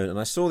my phone, and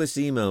I saw this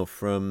email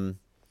from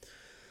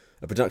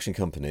a production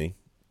company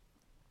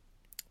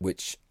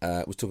which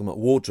was talking about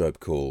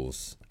wardrobe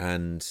calls,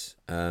 and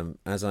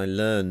as I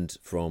learned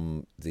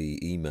from the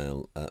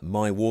email,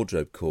 my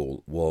wardrobe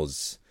call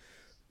was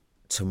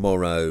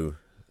tomorrow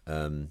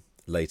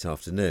late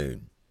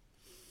afternoon.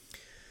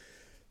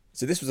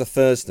 So this was a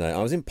Thursday.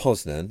 I was in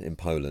Poznan in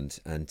Poland,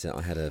 and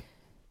I had a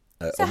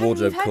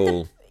wardrobe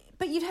call.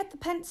 But you'd had the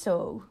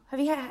pencil. Had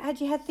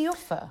you had the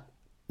offer?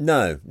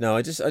 No.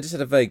 I just had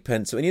a vague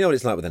pencil. And you know what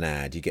it's like with an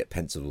ad. You get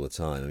penciled all the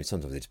time. I mean,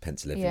 sometimes they just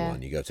pencil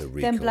everyone. Yeah. You go to a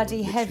recall. Then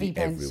bloody heavy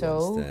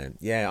pencil. There.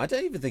 Yeah, I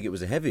don't even think it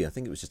was a heavy. I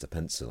think it was just a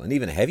pencil. And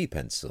even a heavy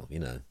pencil,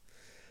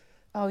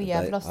 Oh, yeah,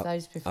 I've lost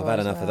those before. I've had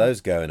enough of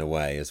those going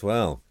away as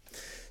well.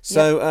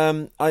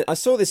 So I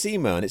saw this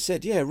email, and it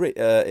said,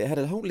 it had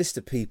a whole list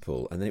of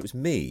people, and then it was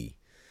me.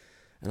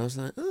 And I was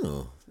like,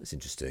 oh, that's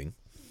interesting.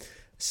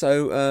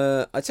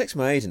 So I texted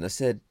my agent. I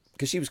said,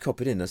 because she was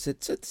copied in, I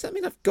said, so does that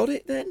mean I've got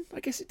it then? I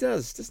guess it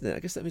does, doesn't it? I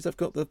guess that means I've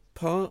got the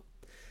part.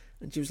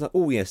 And she was like,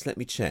 oh, yes, let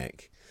me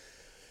check.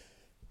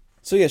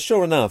 So, yeah,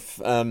 sure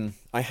enough,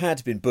 I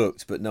had been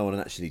booked, but no one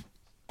had actually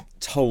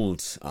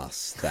told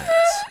us that.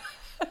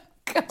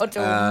 God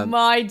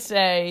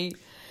almighty.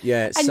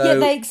 Yeah, and yet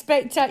they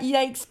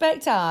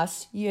expect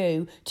us,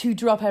 you, to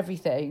drop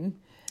everything.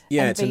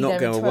 Yeah, and to be not there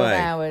go in 12 away.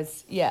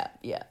 hours. Yeah.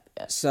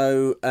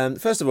 So,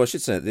 first of all, I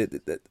should say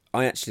that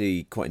I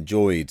actually quite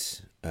enjoyed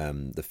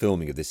the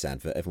filming of this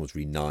advert. Everyone was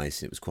really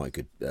nice. It was quite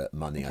good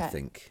money, okay. I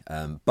think.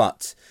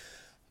 But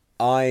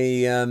I,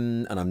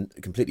 and I'm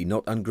completely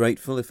not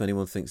ungrateful if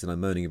anyone thinks that I'm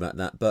moaning about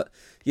that. But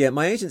yeah,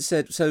 my agent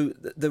said, so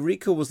the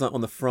recall was like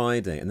on the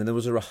Friday, and then there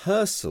was a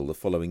rehearsal the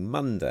following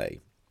Monday.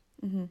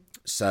 Mm-hmm.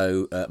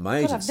 So my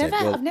agent said,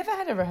 I've never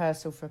had a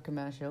rehearsal for a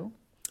commercial.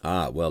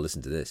 Ah, well,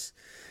 listen to this.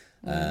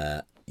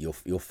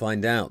 You'll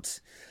find out.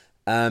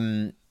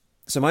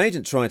 So my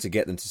agent tried to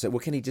get them to say, well,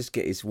 can he just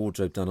get his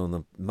wardrobe done on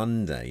a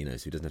Monday,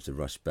 so he doesn't have to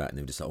rush back? And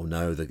they were just like, oh,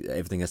 no,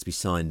 everything has to be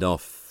signed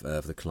off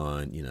for the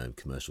client,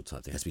 commercial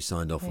type thing. It has to be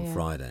signed off on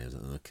Friday. I was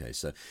like, okay.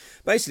 So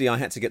basically I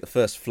had to get the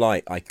first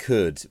flight I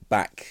could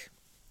back.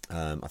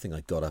 I think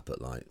I got up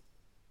at I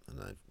don't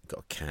know,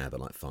 got a cab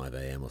at 5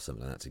 a.m. or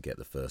something like that to get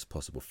the first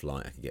possible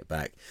flight I could get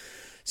back.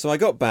 So I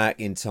got back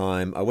in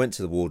time. I went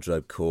to the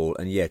wardrobe call.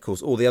 And, of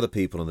course, all the other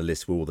people on the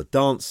list were all the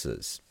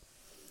dancers.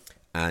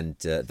 And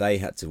they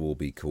had to all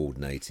be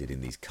coordinated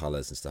in these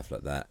colours and stuff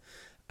like that.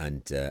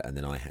 And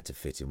then I had to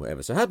fit in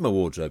whatever. So I had my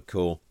wardrobe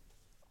call.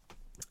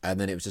 And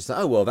then it was just like,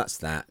 oh, well, that's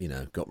that.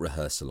 Got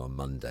rehearsal on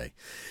Monday.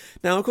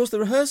 Now, of course, the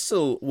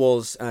rehearsal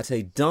was at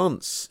a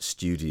dance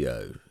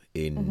studio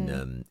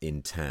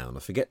in town. I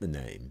forget the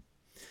name.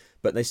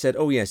 But they said,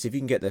 oh, yes, if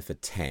you can get there for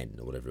 10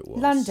 or whatever it was.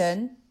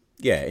 London?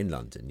 Yeah, in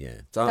London,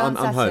 yeah. So I'm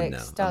home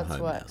now. Dance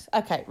works. Now.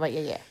 Okay, right,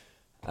 yeah.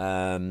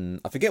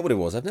 I forget what it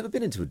was. I've never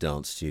been into a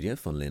dance studio,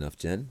 funnily enough,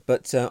 Jen.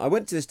 But I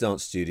went to this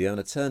dance studio and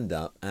I turned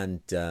up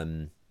and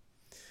there's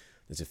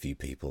a few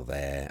people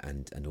there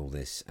and all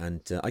this.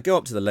 And I go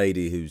up to the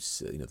lady who's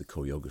the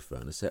choreographer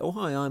and I say, oh,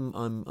 hi,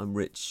 I'm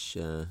Rich.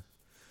 And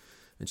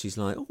she's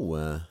like,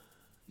 oh,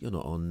 you're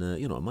not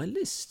on my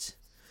list.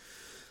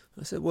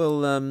 I said,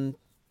 well, I'm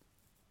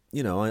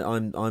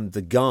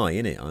the guy,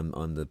 innit?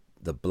 I'm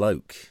the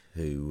bloke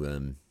who.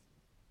 I'm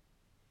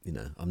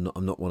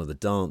not one of the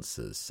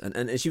dancers.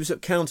 And she was sort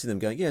of counting them,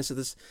 going, yeah, so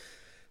there's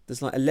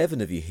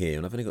 11 of you here,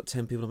 and I've only got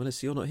 10 people on my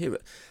list, so you're not here.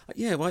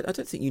 Yeah, well, I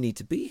don't think you need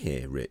to be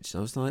here, Rich. I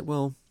was like,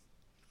 well,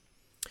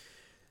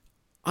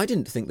 I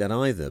didn't think that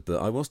either,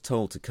 but I was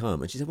told to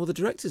come. And she said, well, the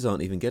directors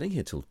aren't even getting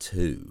here till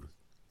 2.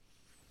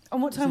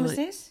 And what time was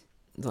this?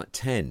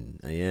 10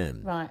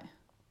 a.m. Right.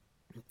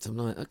 So I'm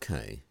like,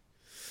 okay.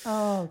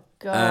 Oh,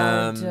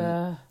 God.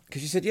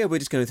 Because she said, yeah, we're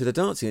just going to the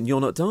dancing, and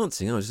you're not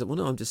dancing. I was like, well,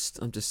 no, I'm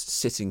just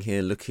sitting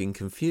here looking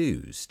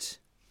confused.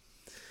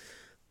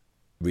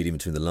 Reading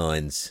between the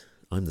lines,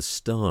 I'm the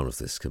star of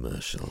this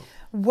commercial.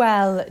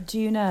 Well, do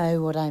you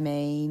know what I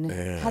mean?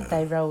 Yeah. Had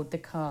they rolled the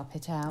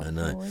carpet out I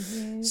know. for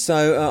you?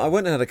 So I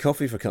went and had a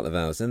coffee for a couple of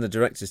hours. Then the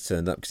directors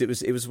turned up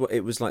because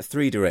it was like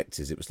 3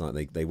 directors. It was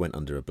like they went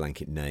under a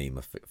blanket name.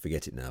 I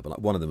forget it now,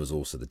 but one of them was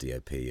also the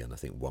DOP, and I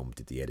think one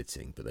did the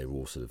editing. But they were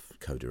all sort of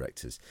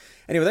co-directors.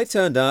 Anyway, they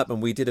turned up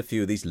and we did a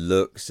few of these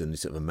looks and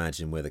sort of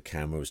imagine where the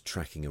camera was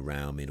tracking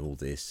around me and all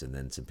this, and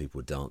then some people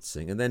were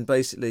dancing, and then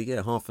basically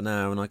half an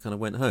hour, and I kind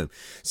of went home.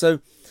 So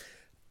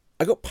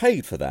I got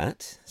paid for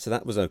that, so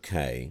that was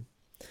okay.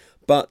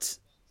 But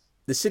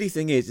the silly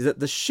thing is that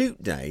the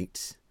shoot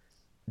date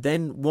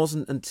then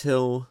wasn't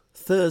until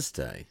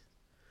Thursday.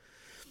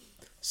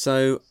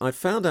 So I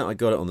found out I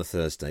got it on the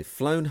Thursday,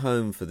 flown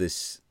home for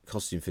this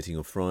costume fitting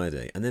on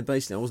Friday, and then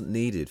basically I wasn't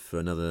needed for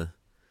another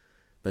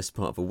best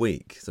part of a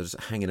week. So just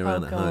hanging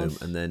around at home,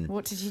 and then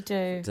what did you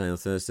do? Day on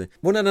Thursday.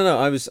 Well, no.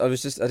 I was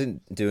just I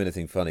didn't do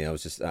anything funny. I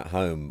was just at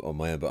home on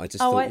my own. But I just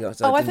thought. I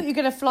thought you were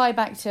going to fly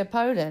back to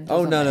Poland.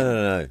 Oh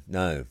no.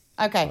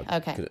 Okay.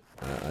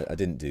 I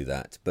didn't do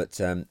that. But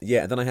and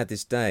then I had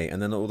this day,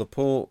 and then all the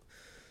poor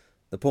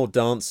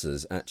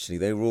dancers. Actually,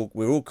 we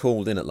were all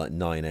called in at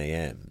 9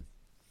 a.m.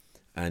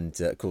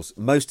 And of course,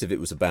 most of it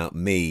was about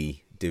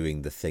me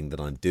doing the thing that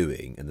I'm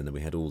doing, and then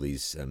we had all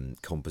these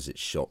composite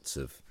shots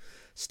of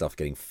stuff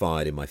getting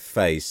fired in my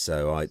face.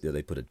 So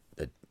they put a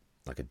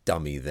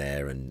dummy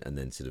there, and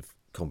then sort of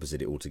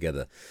composite it all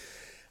together.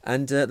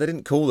 And they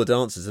didn't call the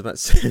dancers about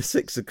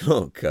 6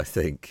 o'clock, I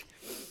think.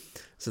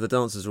 So the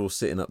dancers were all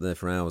sitting up there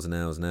for hours and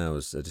hours and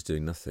hours, just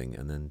doing nothing,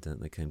 and then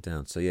they came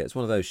down. So it's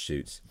one of those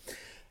shoots.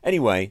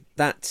 Anyway,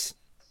 that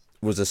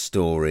was a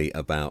story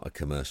about a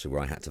commercial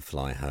where I had to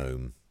fly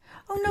home.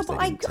 Oh no, but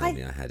they didn't tell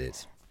me I had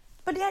it.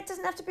 But it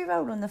doesn't have to be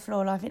rolled on the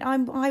floor like it.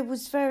 I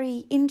was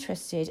very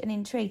interested and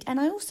intrigued, and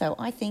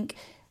I think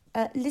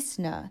a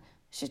listener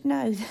should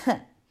know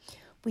that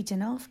we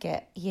don't half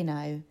get,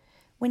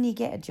 when you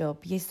get a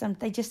job,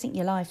 they just think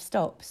your life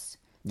stops.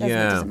 It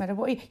doesn't matter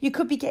what you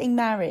could be getting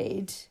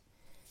married.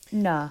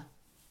 Nah.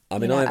 I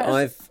mean,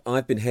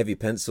 I've been heavy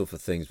pencil for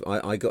things.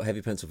 I got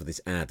heavy pencil for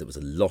this ad that was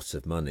a lot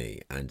of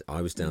money, and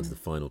I was down to the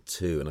final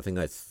 2, and I think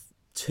I had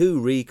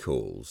 2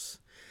 recalls,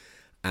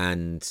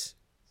 and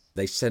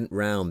they sent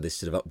round this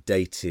sort of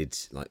updated,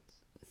 so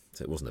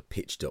it wasn't a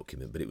pitch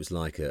document, but it was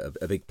like a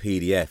big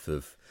PDF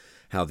of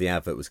how the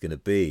advert was going to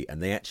be,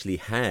 and they actually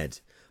had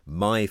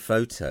my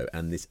photo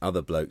and this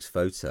other bloke's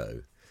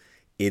photo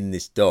in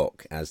this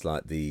doc as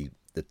the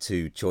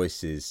 2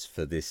 choices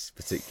for this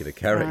particular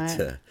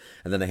character. Right.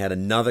 And then they had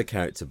another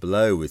character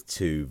below with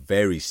 2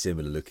 very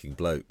similar looking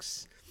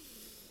blokes,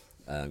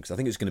 because I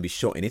think it was going to be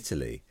shot in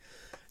Italy.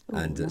 Ooh,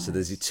 and nice. So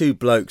there's these 2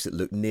 blokes that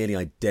look nearly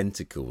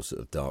identical,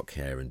 sort of dark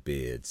hair and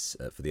beards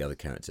for the other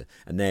character,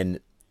 and then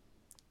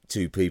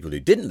 2 people who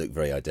didn't look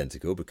very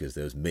identical, because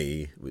there was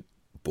me with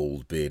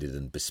bald, bearded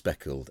and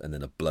bespectacled, and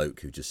then a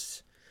bloke who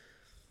just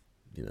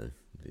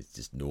is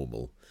just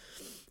normal.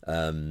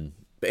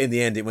 But in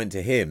the end, it went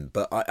to him.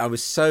 But I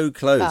was so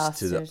close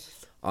to the.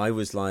 I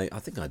was like, I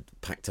think I'd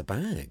packed a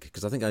bag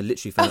because I think I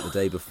literally found out the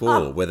day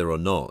before whether or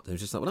not. It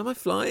was just like, well, am I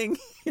flying?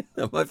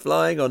 Am I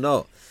flying or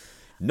not?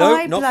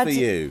 No, not for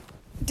you.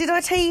 Did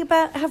I tell you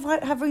about,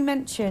 have we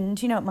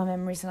mentioned, you know what my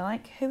memory's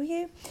like? Who are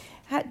you?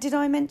 Did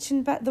I mention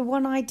about the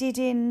one I did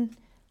in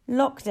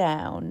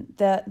lockdown,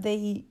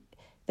 the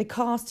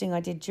casting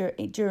I did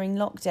during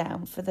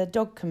lockdown for the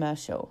dog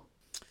commercial?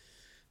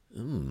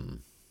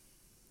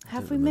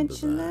 Have we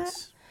mentioned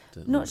that?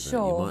 Not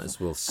sure. You might as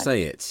well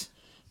say it.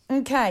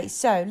 Okay,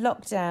 so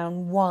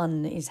lockdown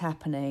 1 is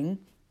happening.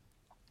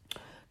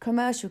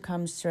 Commercial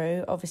comes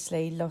through,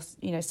 obviously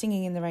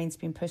Singing in the Rain's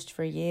been pushed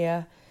for a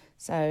year,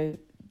 so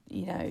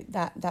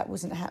that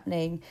wasn't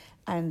happening,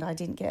 and I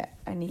didn't get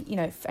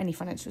any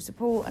financial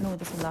support and all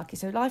this malarkey.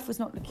 So life was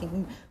not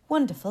looking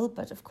wonderful,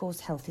 but of course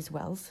health is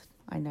wealth.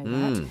 I know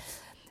that,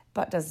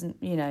 but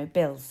doesn't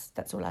bills.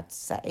 That's all I have to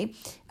say.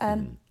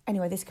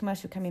 Anyway, this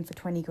commercial came in for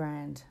 20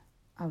 grand.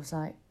 I was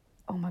like,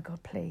 oh my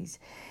God, please.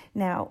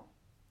 Now,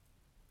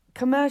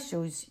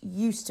 commercials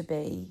used to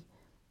be,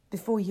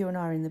 before you and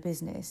I are in the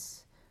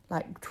business,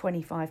 like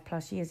 25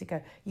 plus years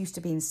ago, used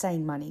to be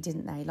insane money,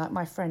 didn't they? Like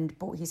my friend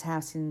bought his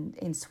house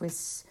in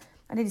Swiss,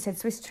 I nearly said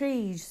Swiss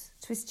cheese,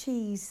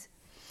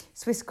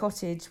 Swiss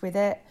cottage with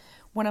it.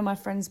 One of my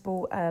friends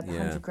bought a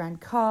 100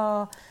 grand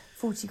car,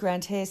 40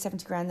 grand here,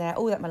 70 grand there,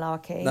 all that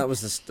malarkey. That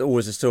was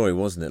always a story,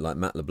 wasn't it? Like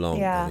Matt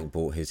LeBlanc, I think,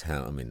 bought his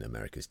house. I mean,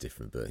 America's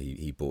different, but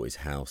he bought his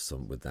house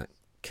with that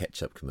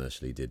ketchup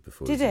commercial he did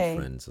before he was in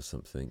Friends or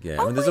something. Yeah,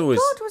 oh, I mean, there's always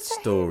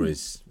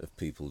stories of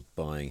people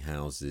buying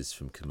houses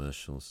from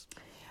commercials.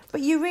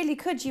 But you really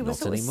could. You were Not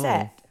sort anymore. of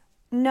set.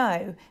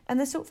 No, and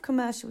the sort of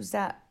commercials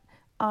that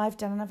I've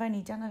done, and I've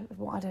only done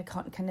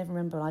can never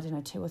remember. I don't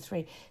know, 2 or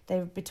 3. They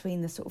were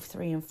between the sort of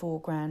 3 and 4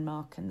 grand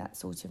mark, and that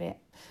sort of it.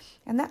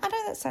 And that, I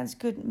know that sounds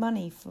good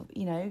money for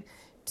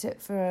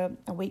for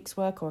a week's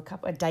work or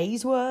a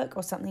day's work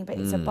or something, but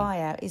it's a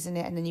buyout, isn't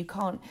it? And then you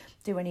can't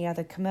do any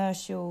other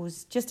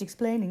commercials. Just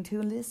explaining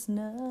to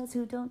listeners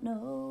who don't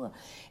know,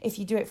 if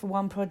you do it for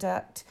one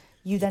product,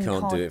 you then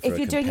can't do it for if a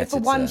you're doing it for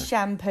competitor. one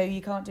shampoo,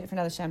 you can't do it for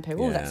another shampoo,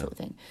 all that sort of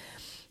thing.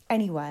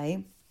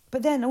 Anyway,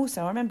 but then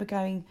also I remember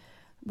going,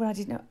 when I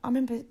didn't know, I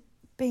remember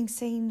being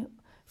seen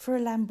for a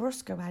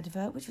Lambrusco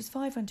advert, which was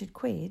 500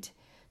 quid.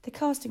 The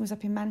casting was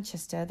up in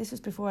Manchester. This was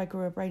before I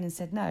grew a brain and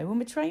said no. When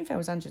my train fare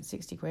was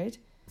 160 quid.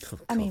 Oh,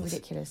 I mean,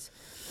 ridiculous.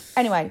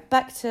 Anyway,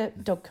 back to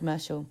dog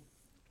commercial.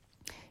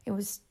 It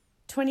was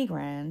 20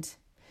 grand.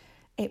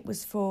 It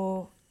was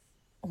for...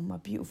 Oh, my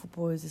beautiful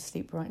boy is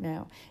asleep right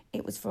now.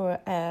 It was for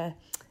a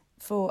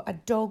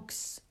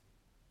dog's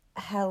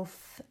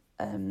health,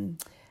 a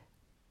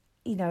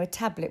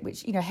tablet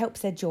which,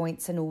 helps their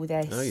joints and all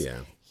this. Oh,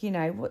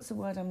 yeah. What's the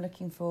word I'm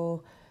looking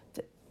for?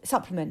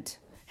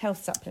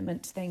 Health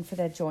supplement thing for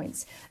their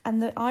joints.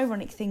 And the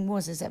ironic thing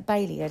is that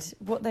Bailey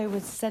what they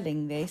were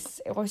selling this,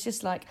 I was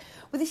just like,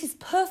 well, this is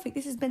perfect.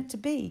 This is meant to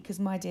be, because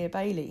my dear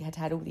Bailey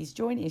had all these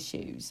joint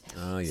issues.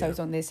 Oh, yeah. So I was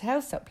on this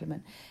health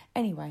supplement.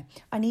 Anyway,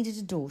 I needed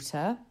a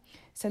daughter.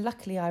 So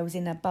luckily I was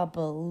in a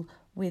bubble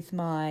with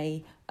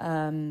my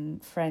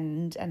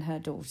friend and her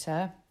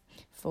daughter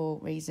for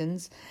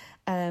reasons.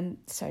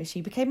 So she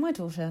became my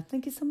daughter.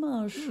 Thank you so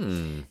much.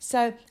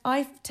 So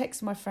I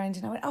texted my friend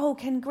and I went, oh,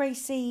 can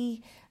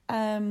Gracie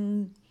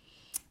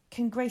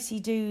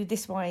do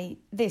this?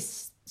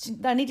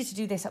 I needed to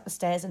do this up the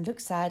stairs and look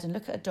sad and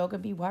look at a dog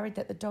and be worried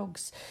that the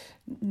dog's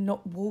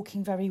not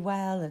walking very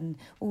well, and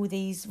all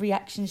these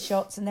reaction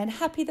shots, and then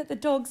happy that the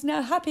dog's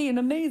now happy and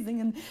amazing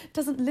and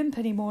doesn't limp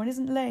anymore and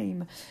isn't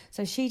lame.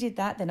 So she did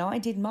that. Then I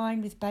did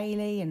mine with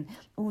Bailey and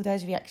all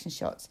those reaction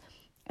shots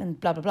and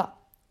blah, blah, blah.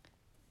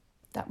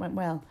 That went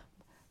well.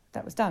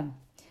 That was done.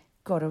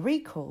 Got a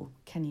recall.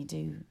 Can you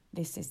do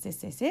this?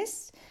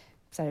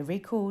 So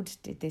recalled,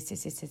 did this,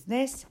 and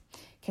this.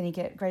 Can you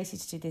get Gracie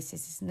to do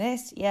this, and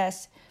this?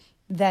 Yes.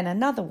 Then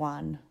another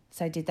one.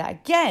 So I did that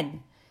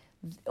again,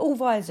 all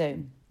via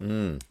Zoom.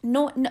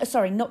 Not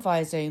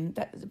via Zoom.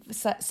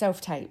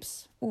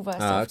 Self-tapes. All via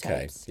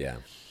self-tapes. Okay, yeah.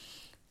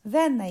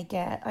 Then my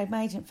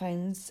agent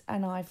phones,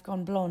 and I've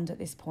gone blonde at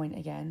this point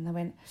again. They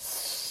went,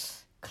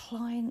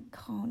 client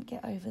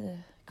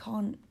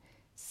can't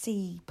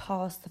see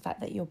past the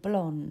fact that you're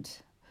blonde.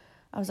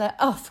 I was like,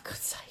 oh, for God's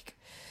sake.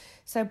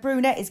 So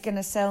brunette is going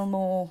to sell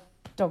more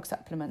dog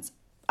supplements.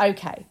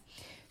 Okay.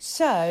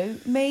 So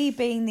me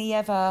being the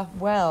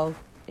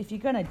if you're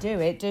going to do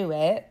it, do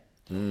it.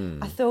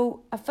 I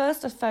thought, at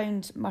first I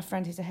phoned my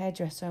friend who's a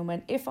hairdresser and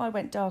went, if I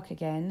went dark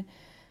again,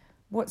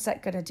 what's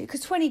that going to do?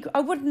 Because I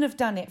wouldn't have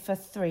done it for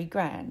 3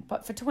 grand,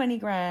 but for 20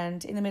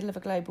 grand in the middle of a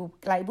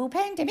global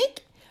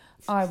pandemic,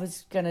 I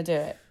was going to do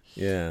it.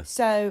 Yeah.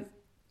 So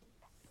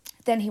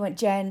then he went,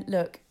 Jen,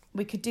 look,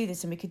 we could do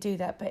this and we could do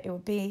that, but it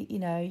would be,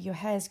 your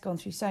hair's gone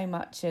through so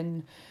much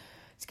and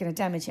it's going to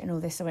damage it and all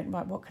this. I went,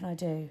 right, what can I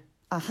do?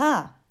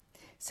 Aha.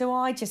 So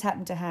I just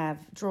happened to have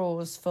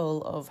drawers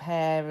full of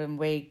hair and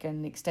wig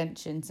and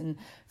extensions and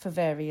for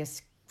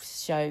various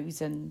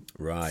shows and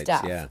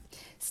stuff. Yeah.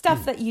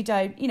 Stuff that you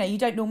don't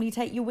normally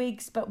take your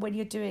wigs, but when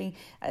you're doing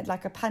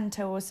like a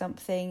panto or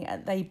something,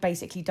 they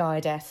basically die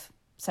a death.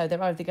 So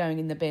they're either going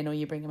in the bin or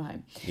you bring them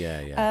home.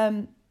 Yeah.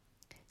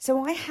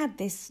 So I had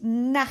this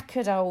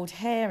knackered old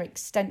hair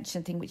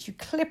extension thing, which you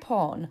clip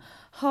on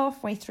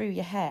halfway through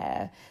your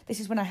hair.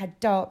 This is when I had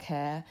dark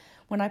hair,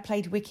 when I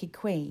played Wicked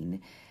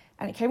Queen.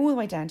 And it came all the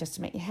way down just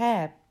to make your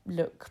hair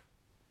look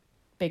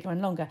bigger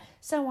and longer.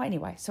 So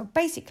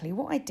basically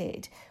what I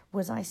did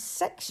was I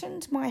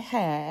sectioned my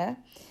hair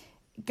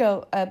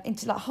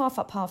into like half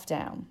up, half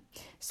down.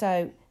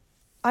 So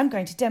I'm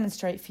going to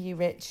demonstrate for you,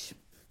 Rich.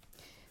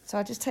 So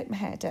I just take my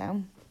hair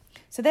down.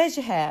 So there's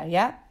your hair,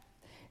 yeah?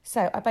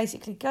 So I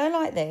basically go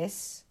like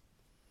this.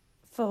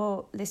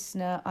 For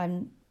listener,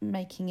 I'm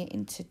making it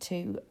into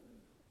two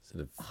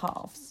sort of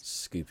halves.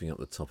 Scooping up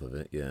the top of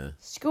it, yeah.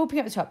 Scooping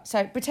up the top.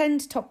 So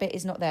pretend top bit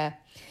is not there.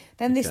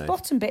 Then this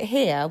bottom bit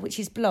here, which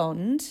is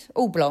blonde,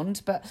 all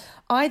blonde, but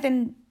I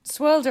then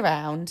swirled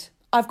around.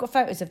 I've got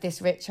photos of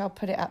this, Rich. I'll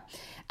put it up.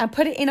 And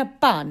put it in a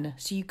bun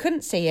so you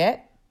couldn't see it.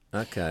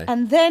 Okay.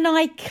 And then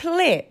I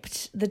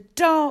clipped the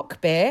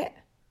dark bit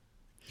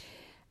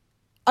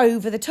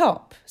over the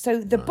top. So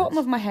the bottom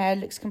of my hair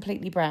looks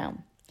completely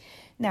brown.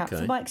 Now,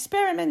 for my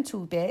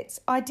experimental bits,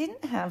 I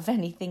didn't have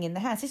anything in the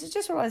house. This is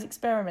just where I was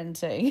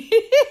experimenting.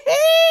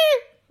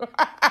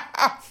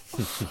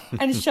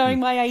 And showing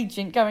my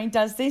agent going,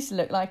 does this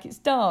look like it's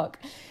dark?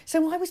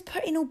 So I was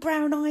putting all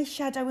brown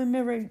eyeshadow in my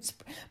roots.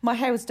 My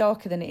hair was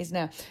darker than it is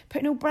now.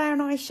 Putting all brown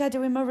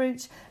eyeshadow in my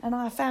roots, and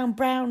I found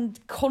brown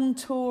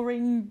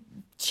contouring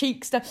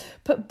cheek stuff.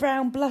 Put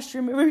brown blusher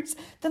in my roots.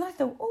 Then I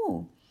thought,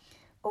 oh,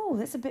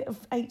 there's a bit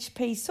of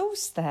HP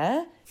sauce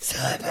there.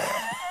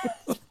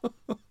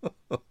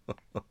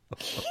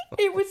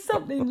 It was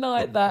something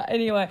like that.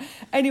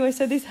 Anyway,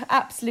 so this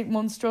absolute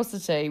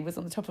monstrosity was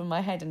on the top of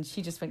my head, and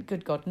she just went,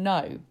 good God,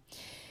 no.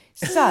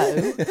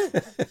 So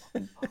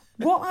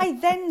what I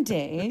then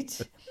did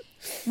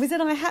was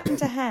that I happened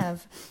to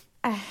have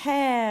a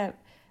hair...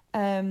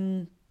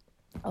 oh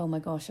my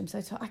gosh, I'm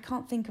so tired. I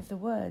can't think of the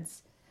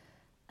words.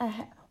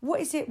 What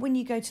is it when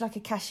you go to like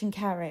a cash and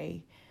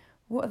carry?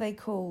 What are they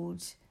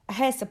called? A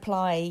hair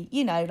supply,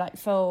 like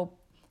for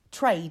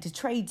a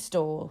trade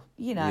store,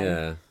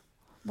 Yeah.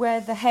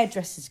 Where the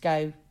hairdressers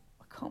go.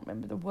 I can't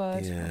remember the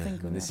word. Yeah,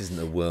 think of this it. isn't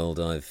a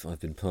world I've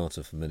been part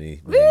of for many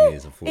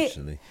years,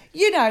 unfortunately.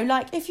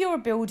 Like if you're a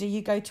builder,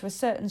 you go to a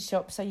certain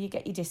shop so you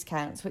get your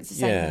discounts, which is the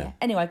same here.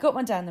 Anyway, I got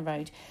one down the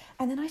road,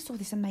 and then I saw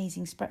this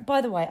amazing spray.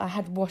 By the way, I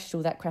had washed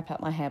all that crap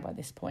out my hair by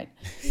this point.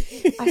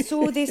 I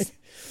saw this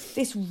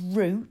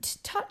root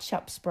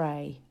touch-up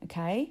spray,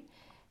 okay?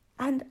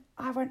 And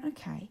I went,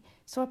 okay.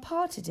 So I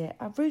parted it.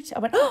 I rooted it. I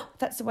went, oh,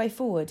 that's the way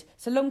forward.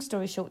 So long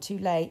story short, too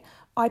late.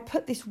 I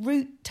put this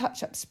root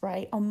touch-up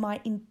spray on my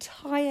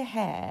entire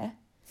hair.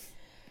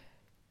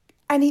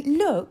 And it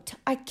looked,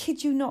 I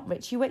kid you not,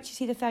 Rich, you wait to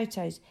see the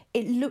photos.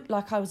 It looked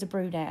like I was a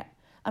brunette.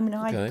 I mean,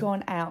 I'd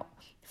gone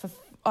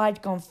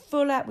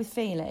full out with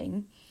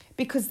feeling.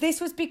 Because they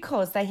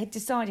had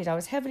decided I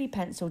was heavily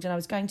penciled and I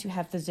was going to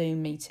have the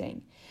Zoom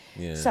meeting.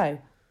 Yeah. So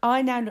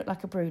I now look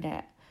like a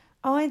brunette.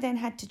 I then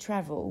had to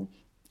travel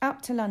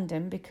up to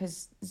London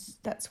because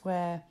that's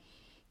where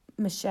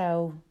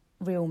Michelle,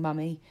 real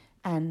mummy,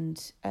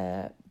 and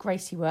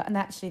Gracie were. And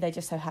actually, they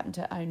just so happened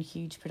to own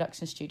huge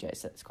production studios,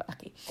 so that's quite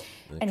lucky.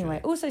 Okay. Anyway,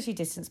 all social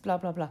distance, blah,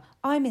 blah, blah.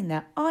 I'm in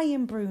there. I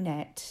am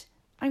brunette.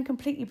 I'm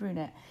completely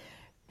brunette.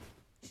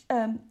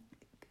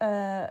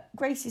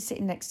 Grace is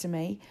sitting next to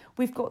me.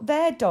 We've got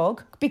their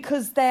dog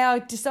because they are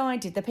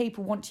decided the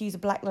people want to use a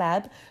black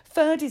lab.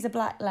 Ferdy's a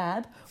black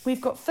lab. We've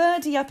got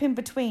Ferdy up in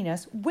between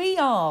us. We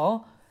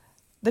are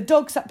the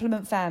dog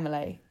supplement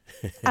family,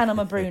 and I'm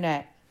a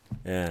brunette.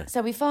 Yeah.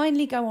 So we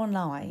finally go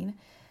online,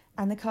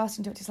 and the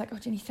casting director's like, "Oh,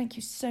 Jenny, thank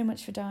you so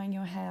much for dyeing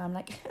your hair." I'm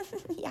like,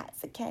 "Yeah,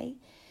 it's okay."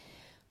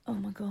 Oh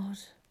my God.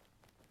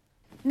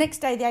 Next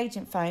day, the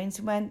agent phones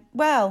and went,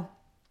 "Well,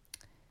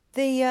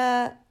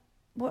 the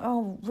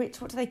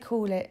Rich, what do they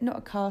call it? Not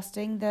a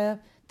casting, the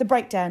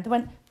breakdown." They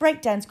went,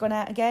 "Breakdown's gone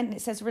out again," and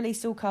it says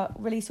release all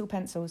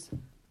pencils.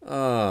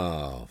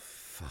 Oh,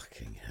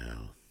 fucking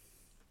hell.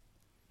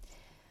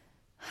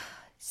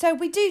 So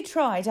we do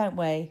try, don't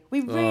we? We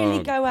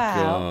really go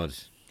out.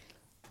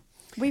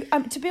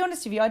 God. To be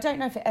honest with you, I don't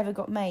know if it ever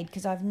got made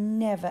because I've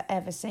never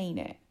ever seen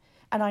it,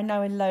 and I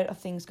know a load of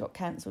things got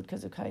cancelled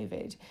because of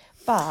COVID.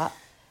 But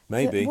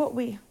maybe what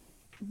we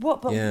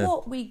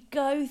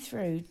go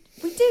through,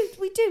 we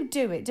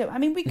do it. I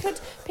mean,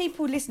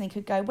 people listening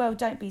could go, well,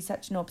 don't be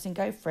such knobs and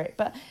go for it.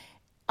 But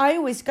I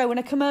always go when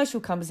a commercial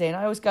comes in.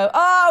 I always go,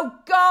 oh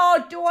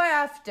God, do I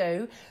have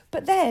to?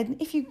 But then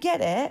if you get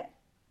it,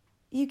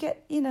 you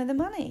get, the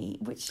money,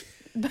 which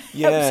helps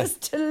us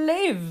to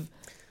live.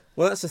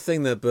 Well, that's the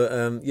thing, though. But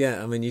I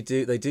mean,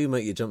 they do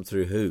make you jump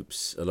through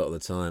hoops a lot of the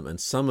time, and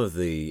some of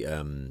the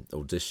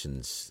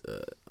auditions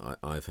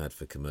I've had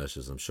for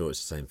commercials, I'm sure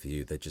it's the same for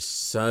you. They're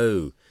just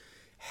so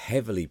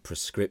heavily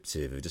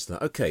prescriptive. Just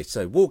like, okay,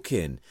 so walk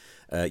in,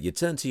 you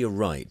turn to your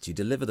right, you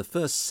deliver the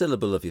first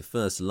syllable of your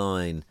first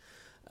line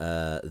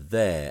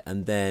there,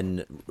 and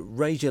then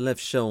raise your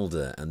left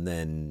shoulder, and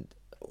then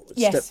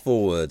step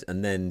forward,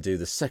 and then do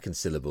the second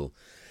syllable.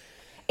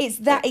 It's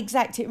that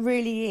exact. It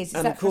really is. It's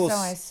and that of course,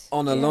 precise.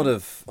 on a lot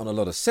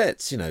of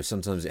sets,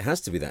 sometimes it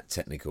has to be that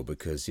technical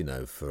because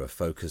for a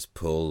focus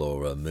pull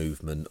or a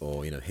movement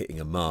or hitting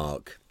a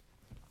mark.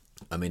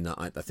 I mean,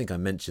 I think I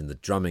mentioned the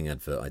drumming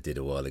advert I did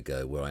a while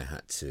ago where I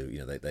had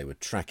to, they were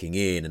tracking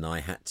in and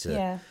I had to.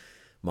 Yeah.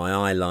 My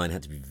eye line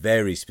had to be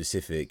very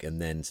specific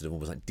and then sort of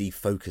almost like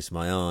defocus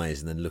my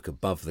eyes and then look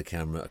above the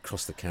camera,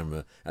 across the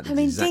camera at the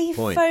exact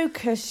point.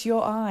 Defocus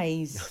your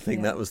eyes. I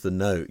think that was the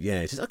note.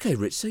 Yeah, it's just, okay,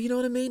 Rich. So you know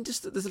what I mean?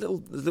 Just there's a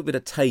little bit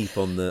of tape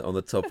on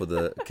the top of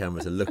the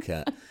camera to look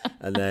at,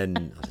 and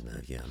then I don't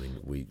know. Yeah, I mean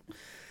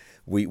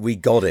we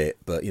got it,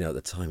 but at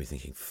the time you're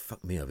thinking,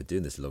 fuck me, I've been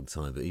doing this a long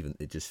time. But even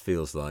it just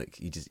feels like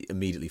you just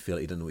immediately feel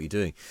like you don't know what you're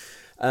doing.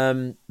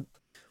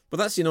 But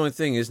that's the annoying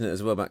thing, isn't it,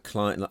 as well, about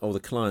client, like, the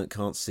client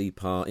can't see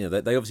part.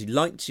 They obviously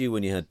liked you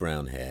when you had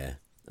brown hair.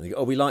 And they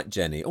go, we like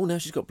Jenny. Oh, now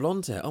she's got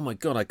blonde hair. Oh, my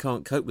God, I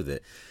can't cope with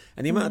it.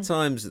 And the amount of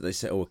times that they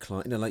say, a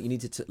client, you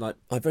need to,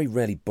 I very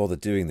rarely bother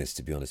doing this,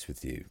 to be honest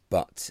with you.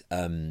 But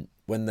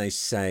when they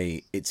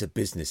say it's a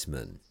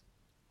businessman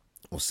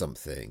or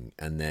something,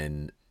 and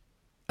then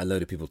a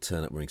load of people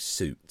turn up wearing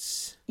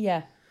suits.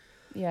 Yeah.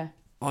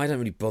 I don't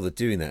really bother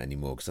doing that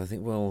anymore because I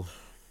think, well,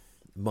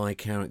 my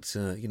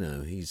character,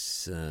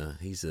 he's a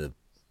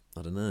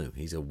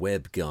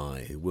web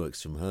guy who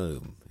works from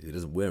home, who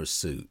doesn't wear a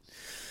suit.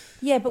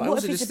 Yeah, but I what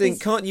also if just it's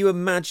think, can't you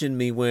imagine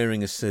me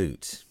wearing a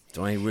suit?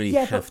 Do I really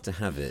have to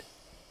have it?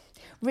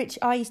 Rich,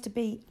 I used to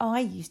be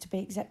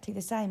exactly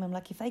the same. I'm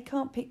like, if they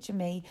can't picture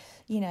me,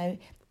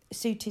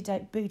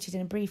 suited, booted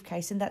in a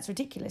briefcase, and that's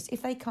ridiculous.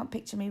 If they can't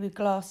picture me with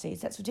glasses,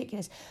 that's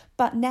ridiculous.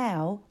 But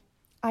now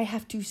I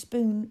have to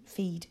spoon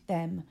feed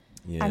them.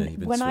 Yeah, and you've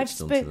been when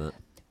switched onto that.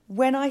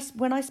 When I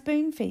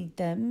spoon feed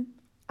them,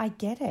 I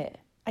get it.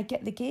 I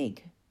get the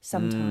gig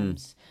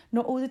sometimes.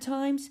 Not all the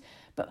times.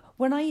 But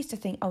when I used to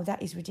think,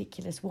 that is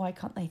ridiculous, why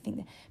can't they think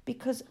that?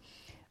 Because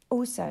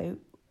also,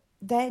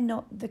 they're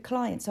not, the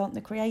clients aren't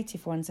the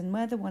creative ones, and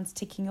we're the ones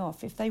ticking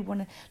off. If they want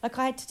to, like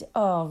I had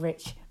to,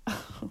 Rich,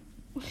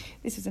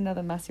 this is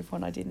another massive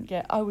one I didn't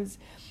get. It was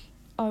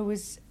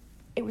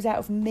out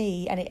of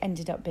me, and it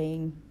ended up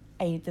being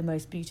the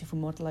most beautiful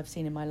model I've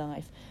seen in my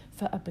life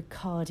for a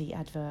Bacardi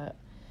advert.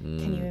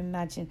 Can you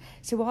imagine?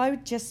 So I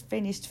just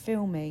finished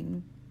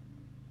filming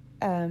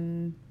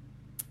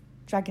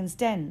Dragon's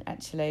Den,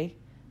 actually.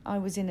 I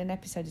was in an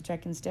episode of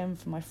Dragon's Den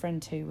for my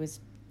friend who was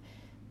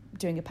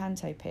doing a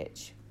panto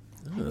pitch.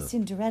 I was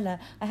Cinderella.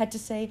 I had to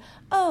say,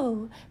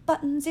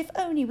 buttons, if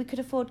only we could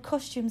afford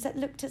costumes that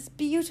looked as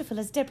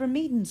beautiful as Deborah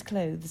Meaden's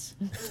clothes.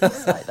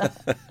 Just like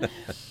that.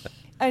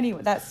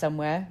 Anyway, that's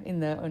somewhere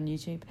on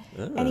YouTube.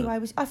 Anyway,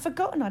 I'd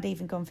forgotten I'd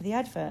even gone for the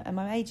advert, and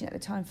my agent at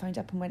the time phoned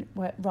up and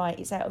went, right,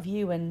 it's out of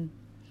you and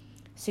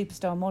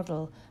Superstar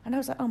Model. And I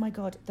was like, oh my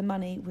God, the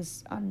money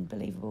was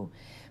unbelievable.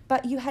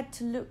 But you had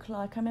to look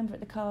like, I remember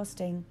at the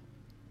casting,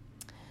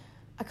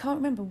 I can't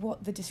remember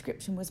what the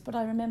description was, but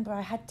I remember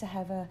I had to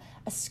have a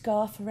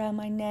scarf around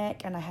my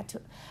neck, and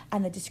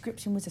and the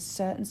description was a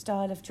certain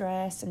style of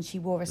dress, and she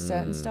wore a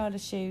certain style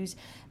of shoes,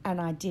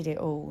 and I did it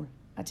all.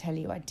 I tell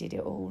you, I did it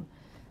all.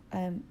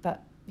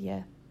 But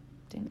yeah,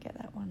 didn't get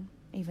that one,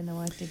 even though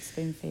I did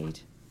spoon feed.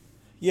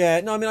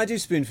 Yeah, no, I mean, I do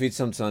spoon feed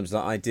sometimes.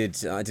 Like I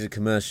did a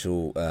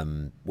commercial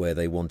where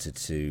they wanted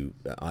to.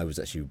 I was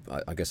actually,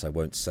 I guess I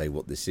won't say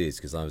what this is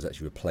because I was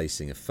actually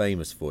replacing a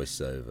famous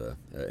voiceover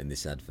in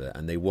this advert,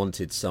 and they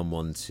wanted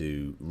someone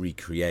to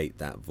recreate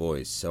that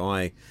voice. So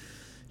I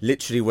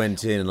literally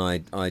went in and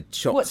I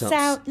chopped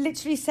up.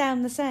 Literally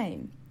sound the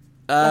same?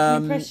 Like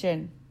an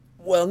impression?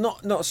 Well,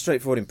 not a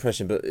straightforward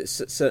impression, but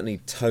it's certainly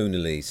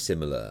tonally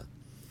similar.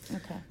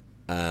 Okay.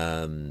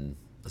 I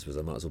suppose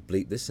I might as well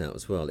bleep this out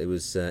as well. It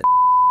was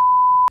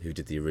who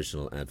did the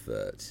original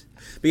advert.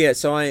 But yeah,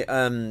 so I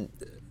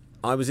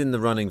was in the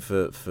running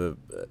for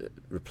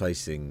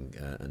replacing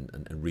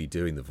and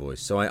redoing the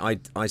voice. So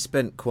I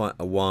spent quite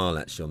a while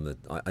actually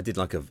I did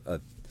like a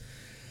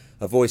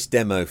voice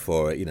demo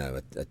for it,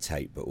 a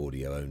tape but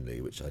audio only,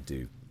 which I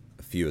do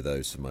a few of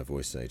those for my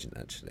voice agent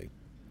actually.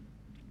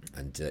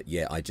 And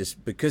I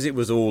just, because it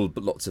was all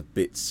lots of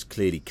bits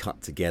clearly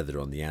cut together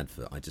on the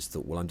advert, I just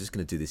thought, well, I'm just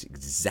going to do this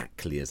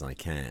exactly as I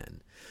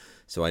can.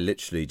 So I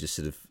literally just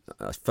sort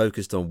of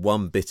focused on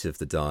one bit of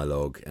the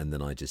dialogue, and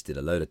then I just did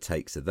a load of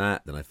takes of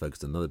that. Then I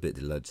focused on another bit,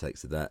 did a load of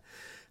takes of that.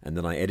 And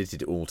then I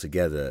edited it all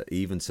together,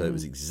 even so it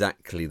was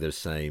exactly the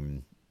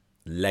same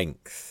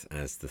length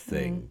as the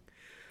thing.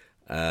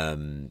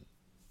 And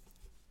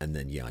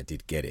then, I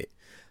did get it.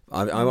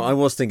 I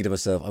was thinking to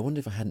myself, I wonder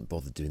if I hadn't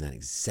bothered doing that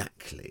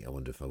exactly. I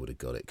wonder if I would have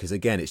got it. Because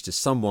again, it's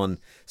just someone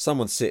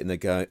sitting there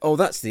going, oh,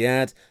 that's the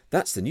ad,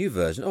 that's the new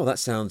version. Oh, that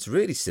sounds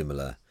really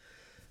similar.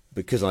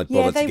 Because I'd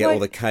bothered to get all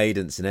the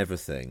cadence and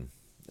everything.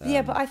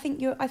 Yeah, but I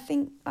think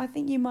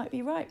you might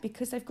be right,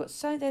 because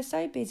they're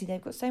so busy, they've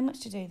got so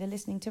much to do, they're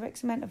listening to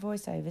X amount of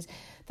voiceovers.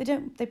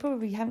 They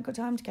probably haven't got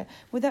time to go,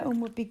 well, that one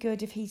would be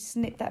good if he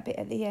snipped that bit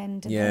at the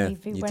end and then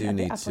if he went a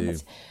bit up on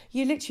it.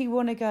 You literally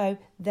want to go,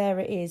 there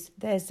it is,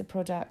 there's the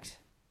product.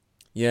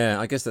 Yeah,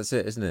 I guess that's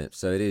it, isn't it?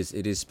 So it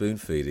is spoon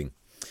feeding.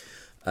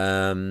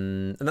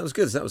 And that was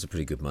good. That was a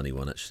pretty good money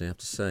one, actually, I have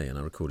to say. And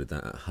I recorded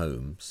that at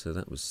home, so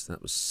that was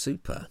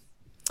super.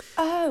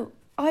 Oh,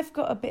 I've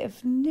got a bit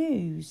of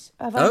news.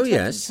 Have I Oh, told you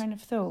yes. the train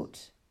of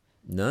thought?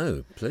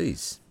 No,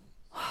 please.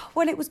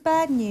 Well, it was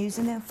bad news,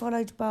 and then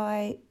followed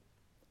by,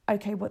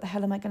 okay, what the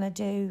hell am I going to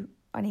do?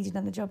 I need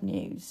another job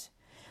news.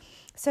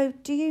 So,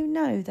 do you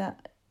know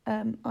that I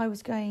am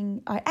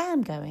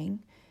going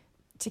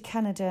to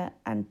Canada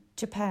and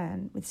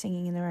Japan with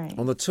Singing in the Rain?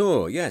 On the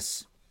tour,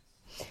 yes.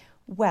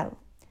 Well,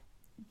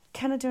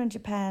 Canada and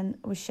Japan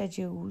was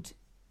scheduled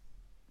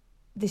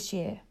this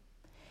year.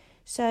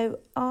 So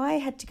I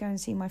had to go and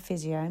see my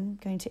physio. I'm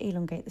going to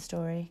elongate the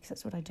story because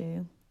that's what I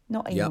do.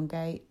 Not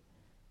elongate.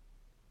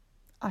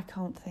 I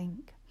can't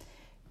think.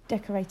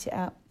 Decorate it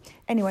up.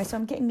 Anyway, so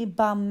I'm getting my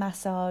bum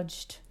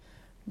massaged.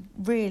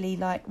 Really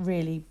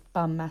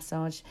bum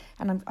massage.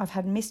 And I've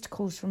had missed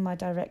calls from my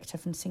director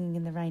from Singing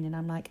in the Rain. And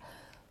I'm like,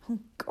 oh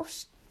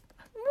gosh,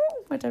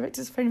 my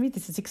director's phoning me.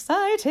 This is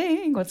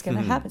exciting. What's going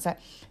to happen? It's like,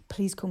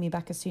 please call me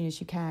back as soon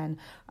as you can.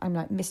 I'm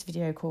like, missed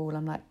video call.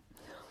 I'm like,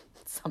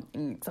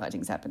 something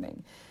exciting is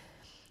happening.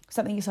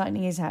 Something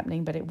exciting is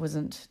happening, but it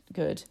wasn't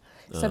good.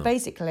 So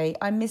basically,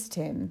 I missed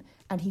him,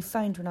 and he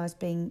phoned when I was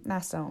being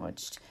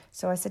massaged.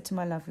 So I said to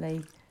my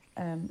lovely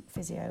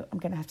physio, I'm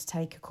going to have to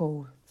take a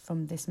call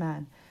from this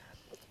man.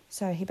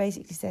 So he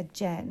basically said,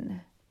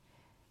 Jen,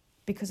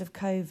 because of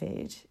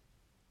COVID,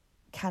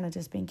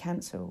 Canada's been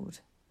cancelled.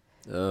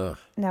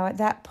 Now, at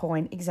that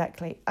point,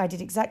 I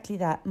did exactly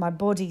that.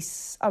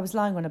 I was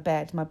lying on a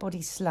bed, my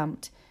body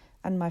slumped,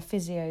 and my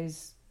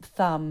physio's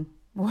thumb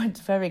went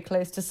very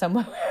close to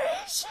somewhere where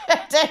it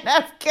shouldn't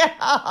have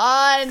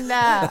gone.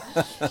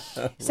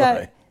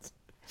 So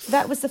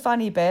that was the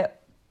funny bit.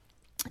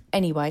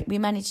 Anyway, we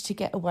managed to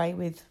get away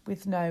with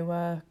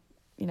no,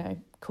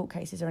 court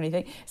cases or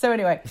anything. So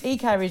anyway, he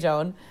carried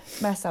on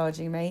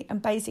massaging me.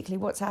 And basically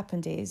what's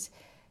happened is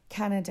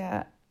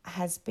Canada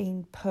has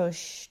been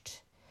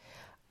pushed.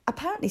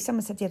 Apparently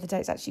someone said the other day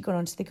it's actually gone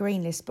onto the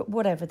green list, but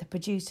whatever, the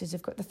producers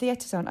have got, the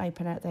theatres aren't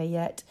open out there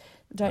yet.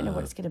 Don't know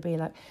what it's going to be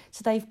like.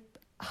 So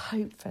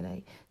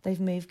they've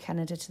moved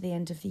Canada to the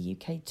end of the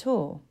UK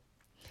tour.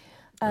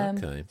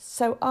 Okay.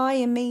 So I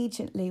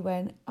immediately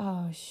went,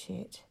 oh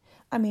shit.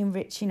 I mean,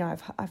 Rich,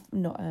 I've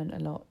not earned a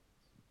lot.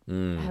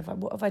 Have I?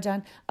 What have I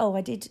done? Oh,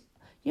 I did.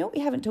 You know what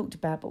we haven't talked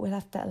about, but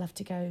that'll have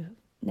to go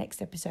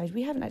next episode.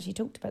 We haven't actually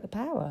talked about The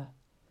Power,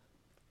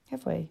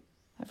 have we?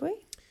 Have we?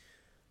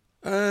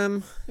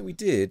 We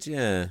did,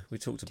 yeah. We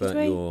talked about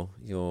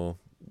your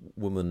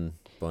Woman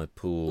by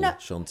Paul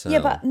Chantal. Yeah,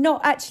 but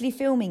not actually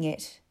filming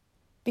it,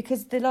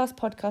 because the last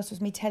podcast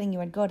was me telling you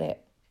I'd got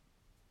it.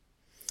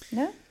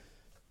 No?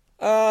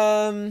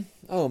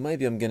 Oh,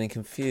 maybe I'm getting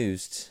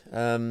confused.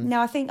 No,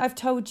 I think I've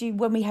told you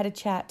when we had a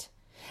chat.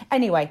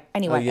 Anyway. Oh,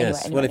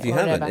 yes. Anyway, well, if you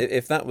haven't, whatever.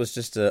 if that was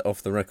just a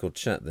off the record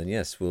chat, then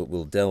yes,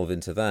 we'll delve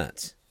into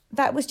that.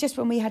 That was just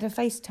when we had a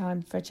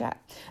FaceTime for a chat.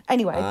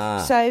 Anyway,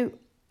 so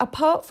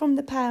apart from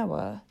The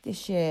Power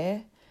this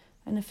year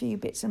and a few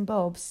bits and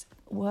bobs,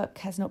 work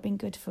has not been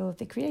good for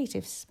the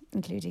creatives,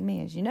 including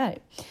me, as you know.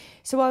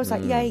 So I was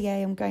like,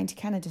 yay, I'm going to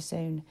Canada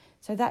soon.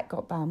 So that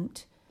got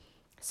bumped.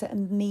 So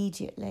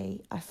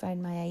immediately I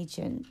phoned my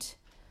agent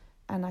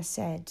and I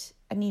said,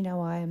 and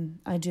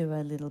I do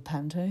a little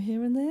panto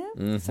here and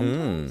there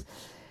sometimes.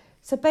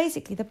 So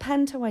basically the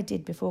panto I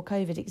did before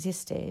COVID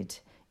existed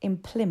in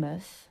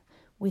Plymouth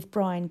with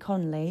Brian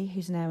Conley,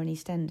 who's now in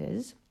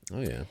EastEnders.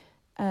 Oh, yeah.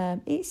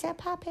 It's a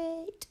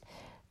puppet.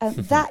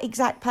 That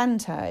exact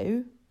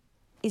panto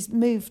is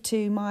moved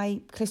to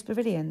my Cliffs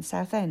Pavilion,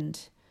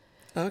 Southend.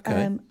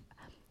 Okay.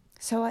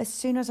 So as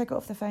soon as I got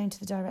off the phone to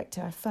the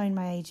director, I phoned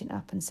my agent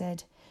up and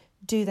said,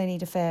 do they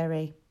need a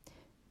fairy?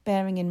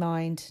 Bearing in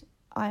mind,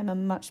 I am a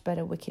much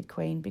better Wicked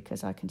Queen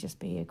because I can just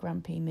be a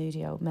grumpy,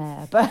 moody old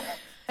mare. But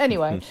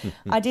anyway,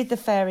 I did the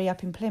fairy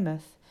up in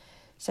Plymouth.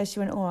 So she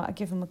went, all right, I'll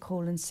give them a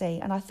call and see.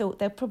 And I thought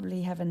they'll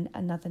probably have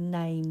another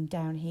name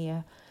down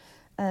here.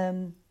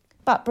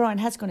 But Brian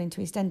has gone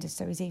into EastEnders,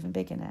 so he's even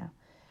bigger now.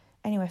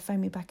 Anyway, phoned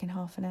me back in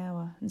half an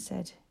hour and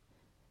said,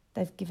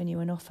 they've given you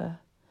an offer.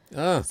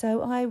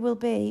 So I will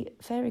be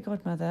fairy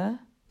godmother.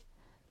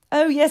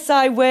 Oh, yes,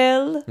 I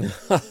will.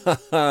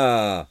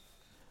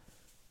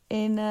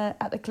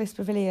 At the Cliffs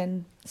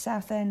Pavilion,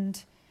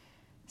 Southend.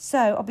 So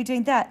I'll be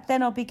doing that.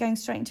 Then I'll be going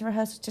straight into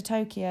rehearsal to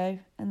Tokyo,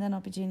 and then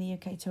I'll be doing the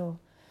UK tour.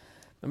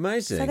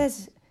 Amazing.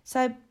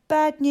 So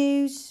bad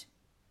news,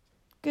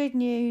 good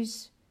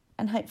news,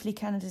 and hopefully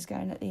Canada's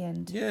going at the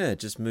end. Yeah,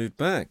 just moved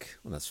back.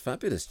 Well, that's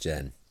fabulous,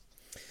 Jen.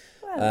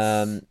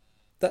 Well,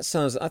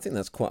 I think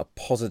that's quite a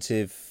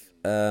positive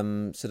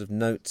sort of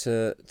note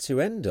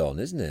to end on,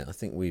 isn't it? I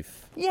think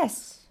we've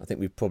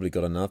probably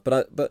got enough.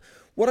 But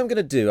what I'm going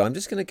to do, I'm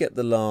just going to get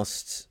a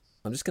last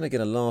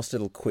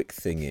little quick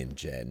thing in,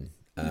 Jen.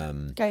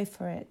 Go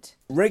for it.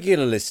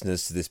 Regular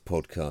listeners to this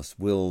podcast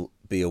will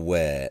be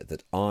aware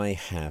that I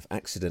have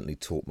accidentally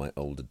taught my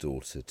older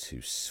daughter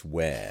to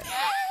swear.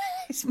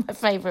 It's my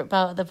favourite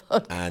part of the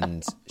podcast.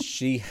 And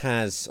she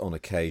has, on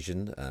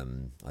occasion,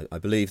 I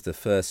believe the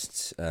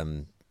first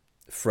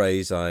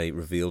phrase I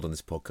revealed on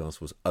this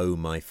podcast was "oh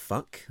my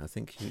fuck." I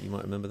think you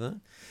might remember that.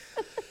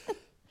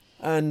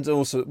 And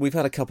also, we've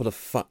had a couple of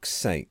fuck's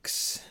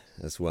sakes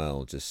as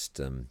well, just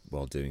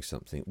while doing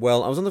something.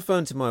 Well, I was on the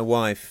phone to my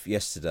wife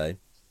yesterday,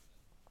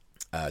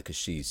 because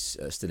she's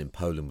still in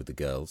Poland with the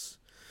girls.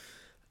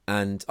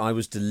 And I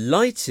was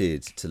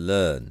delighted to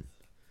learn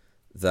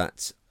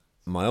that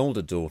my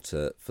older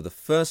daughter, for the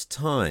first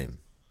time,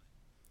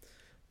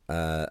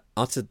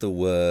 uttered the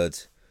word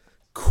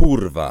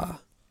kurwa.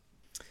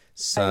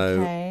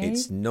 So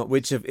it's not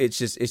it's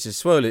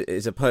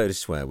a Polish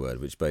swear word,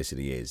 which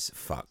basically is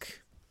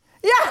fuck.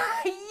 Yeah,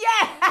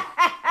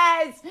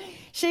 yes!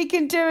 She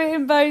can do it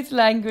in both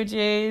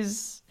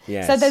languages.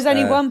 Yes, so there's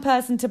only one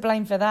person to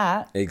blame for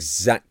that.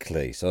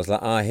 Exactly. So I was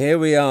like, here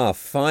we are,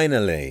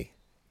 finally.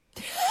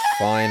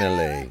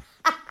 Finally.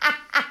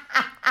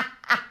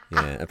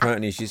 Yeah,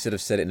 apparently she sort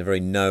of said it in a very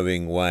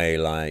knowing way,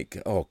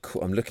 like, oh,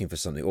 I'm looking for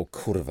something, or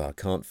kurwa, I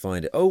can't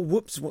find it. Oh,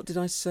 whoops, what did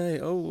I say?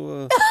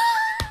 Oh,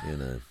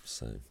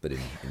 so, but in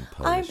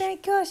Polish. Oh my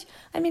gosh.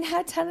 I mean,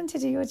 how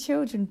talented are your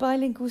children?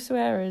 Bilingual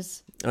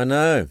swearers. I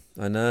know.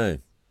 I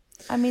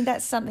mean,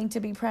 that's something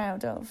to be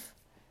proud of.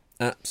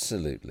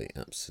 Absolutely.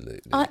 I'm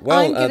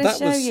going to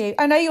show you.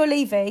 I know you're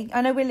leaving.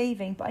 I know we're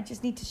leaving, but I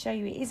just need to show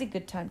you it is a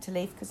good time to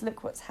leave, because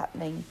look what's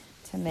happening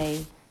to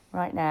me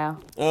right now.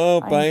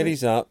 Oh,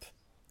 Bailey's up.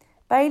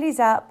 Bailey's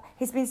up.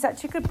 He's been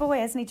such a good boy,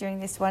 hasn't he, during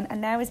this one?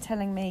 And now he's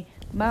telling me,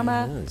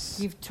 Mama,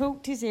 you've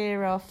talked his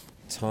ear off.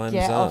 Time's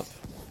up.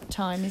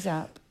 Time is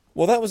up.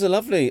 Well, that was a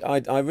lovely...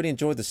 I really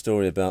enjoyed the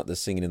story about the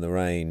Singing in the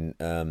Rain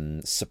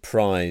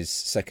surprise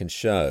second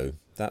show.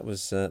 That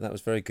was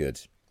very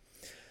good.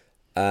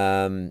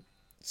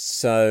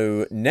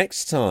 So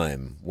next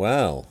time,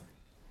 who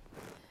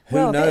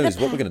knows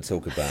what we're going to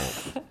talk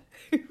about?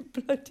 Who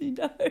bloody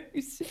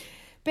knows?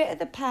 Bit of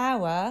the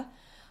power.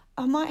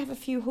 I might have a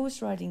few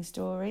horse riding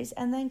stories,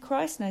 and then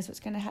Christ knows what's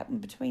going to happen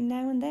between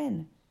now and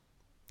then.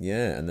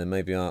 Yeah, and then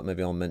maybe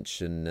I'll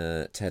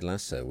mention Ted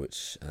Lasso,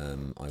 which I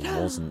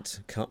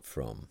wasn't cut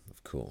from,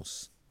 of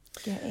course.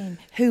 Get in.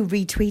 Who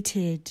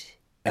retweeted?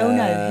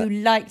 Who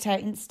liked our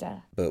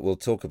Insta? But we'll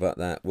talk about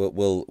that.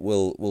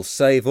 We'll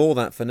save all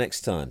that for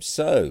next time.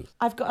 So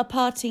I've got a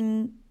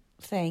parting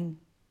thing.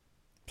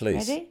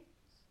 Please. Ready?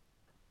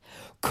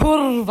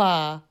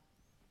 Kurwa.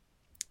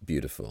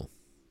 Beautiful.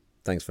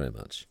 Thanks very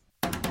much.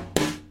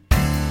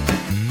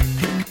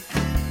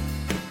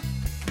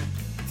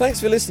 Thanks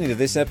for listening to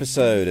this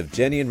episode of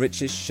Jenny and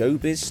Rich's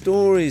Showbiz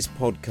Stories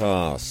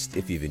podcast.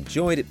 If you've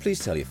enjoyed it, please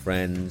tell your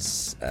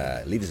friends,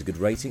 leave us a good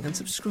rating and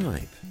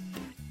subscribe.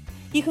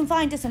 You can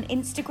find us on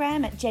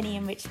Instagram at Jenny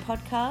and Rich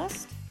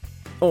Podcast.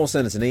 Or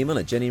send us an email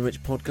at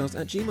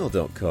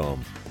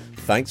jennyandrichpodcast@gmail.com.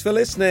 Thanks for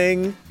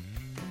listening.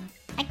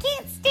 I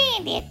can't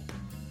stand it.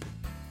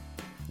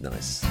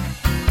 Nice.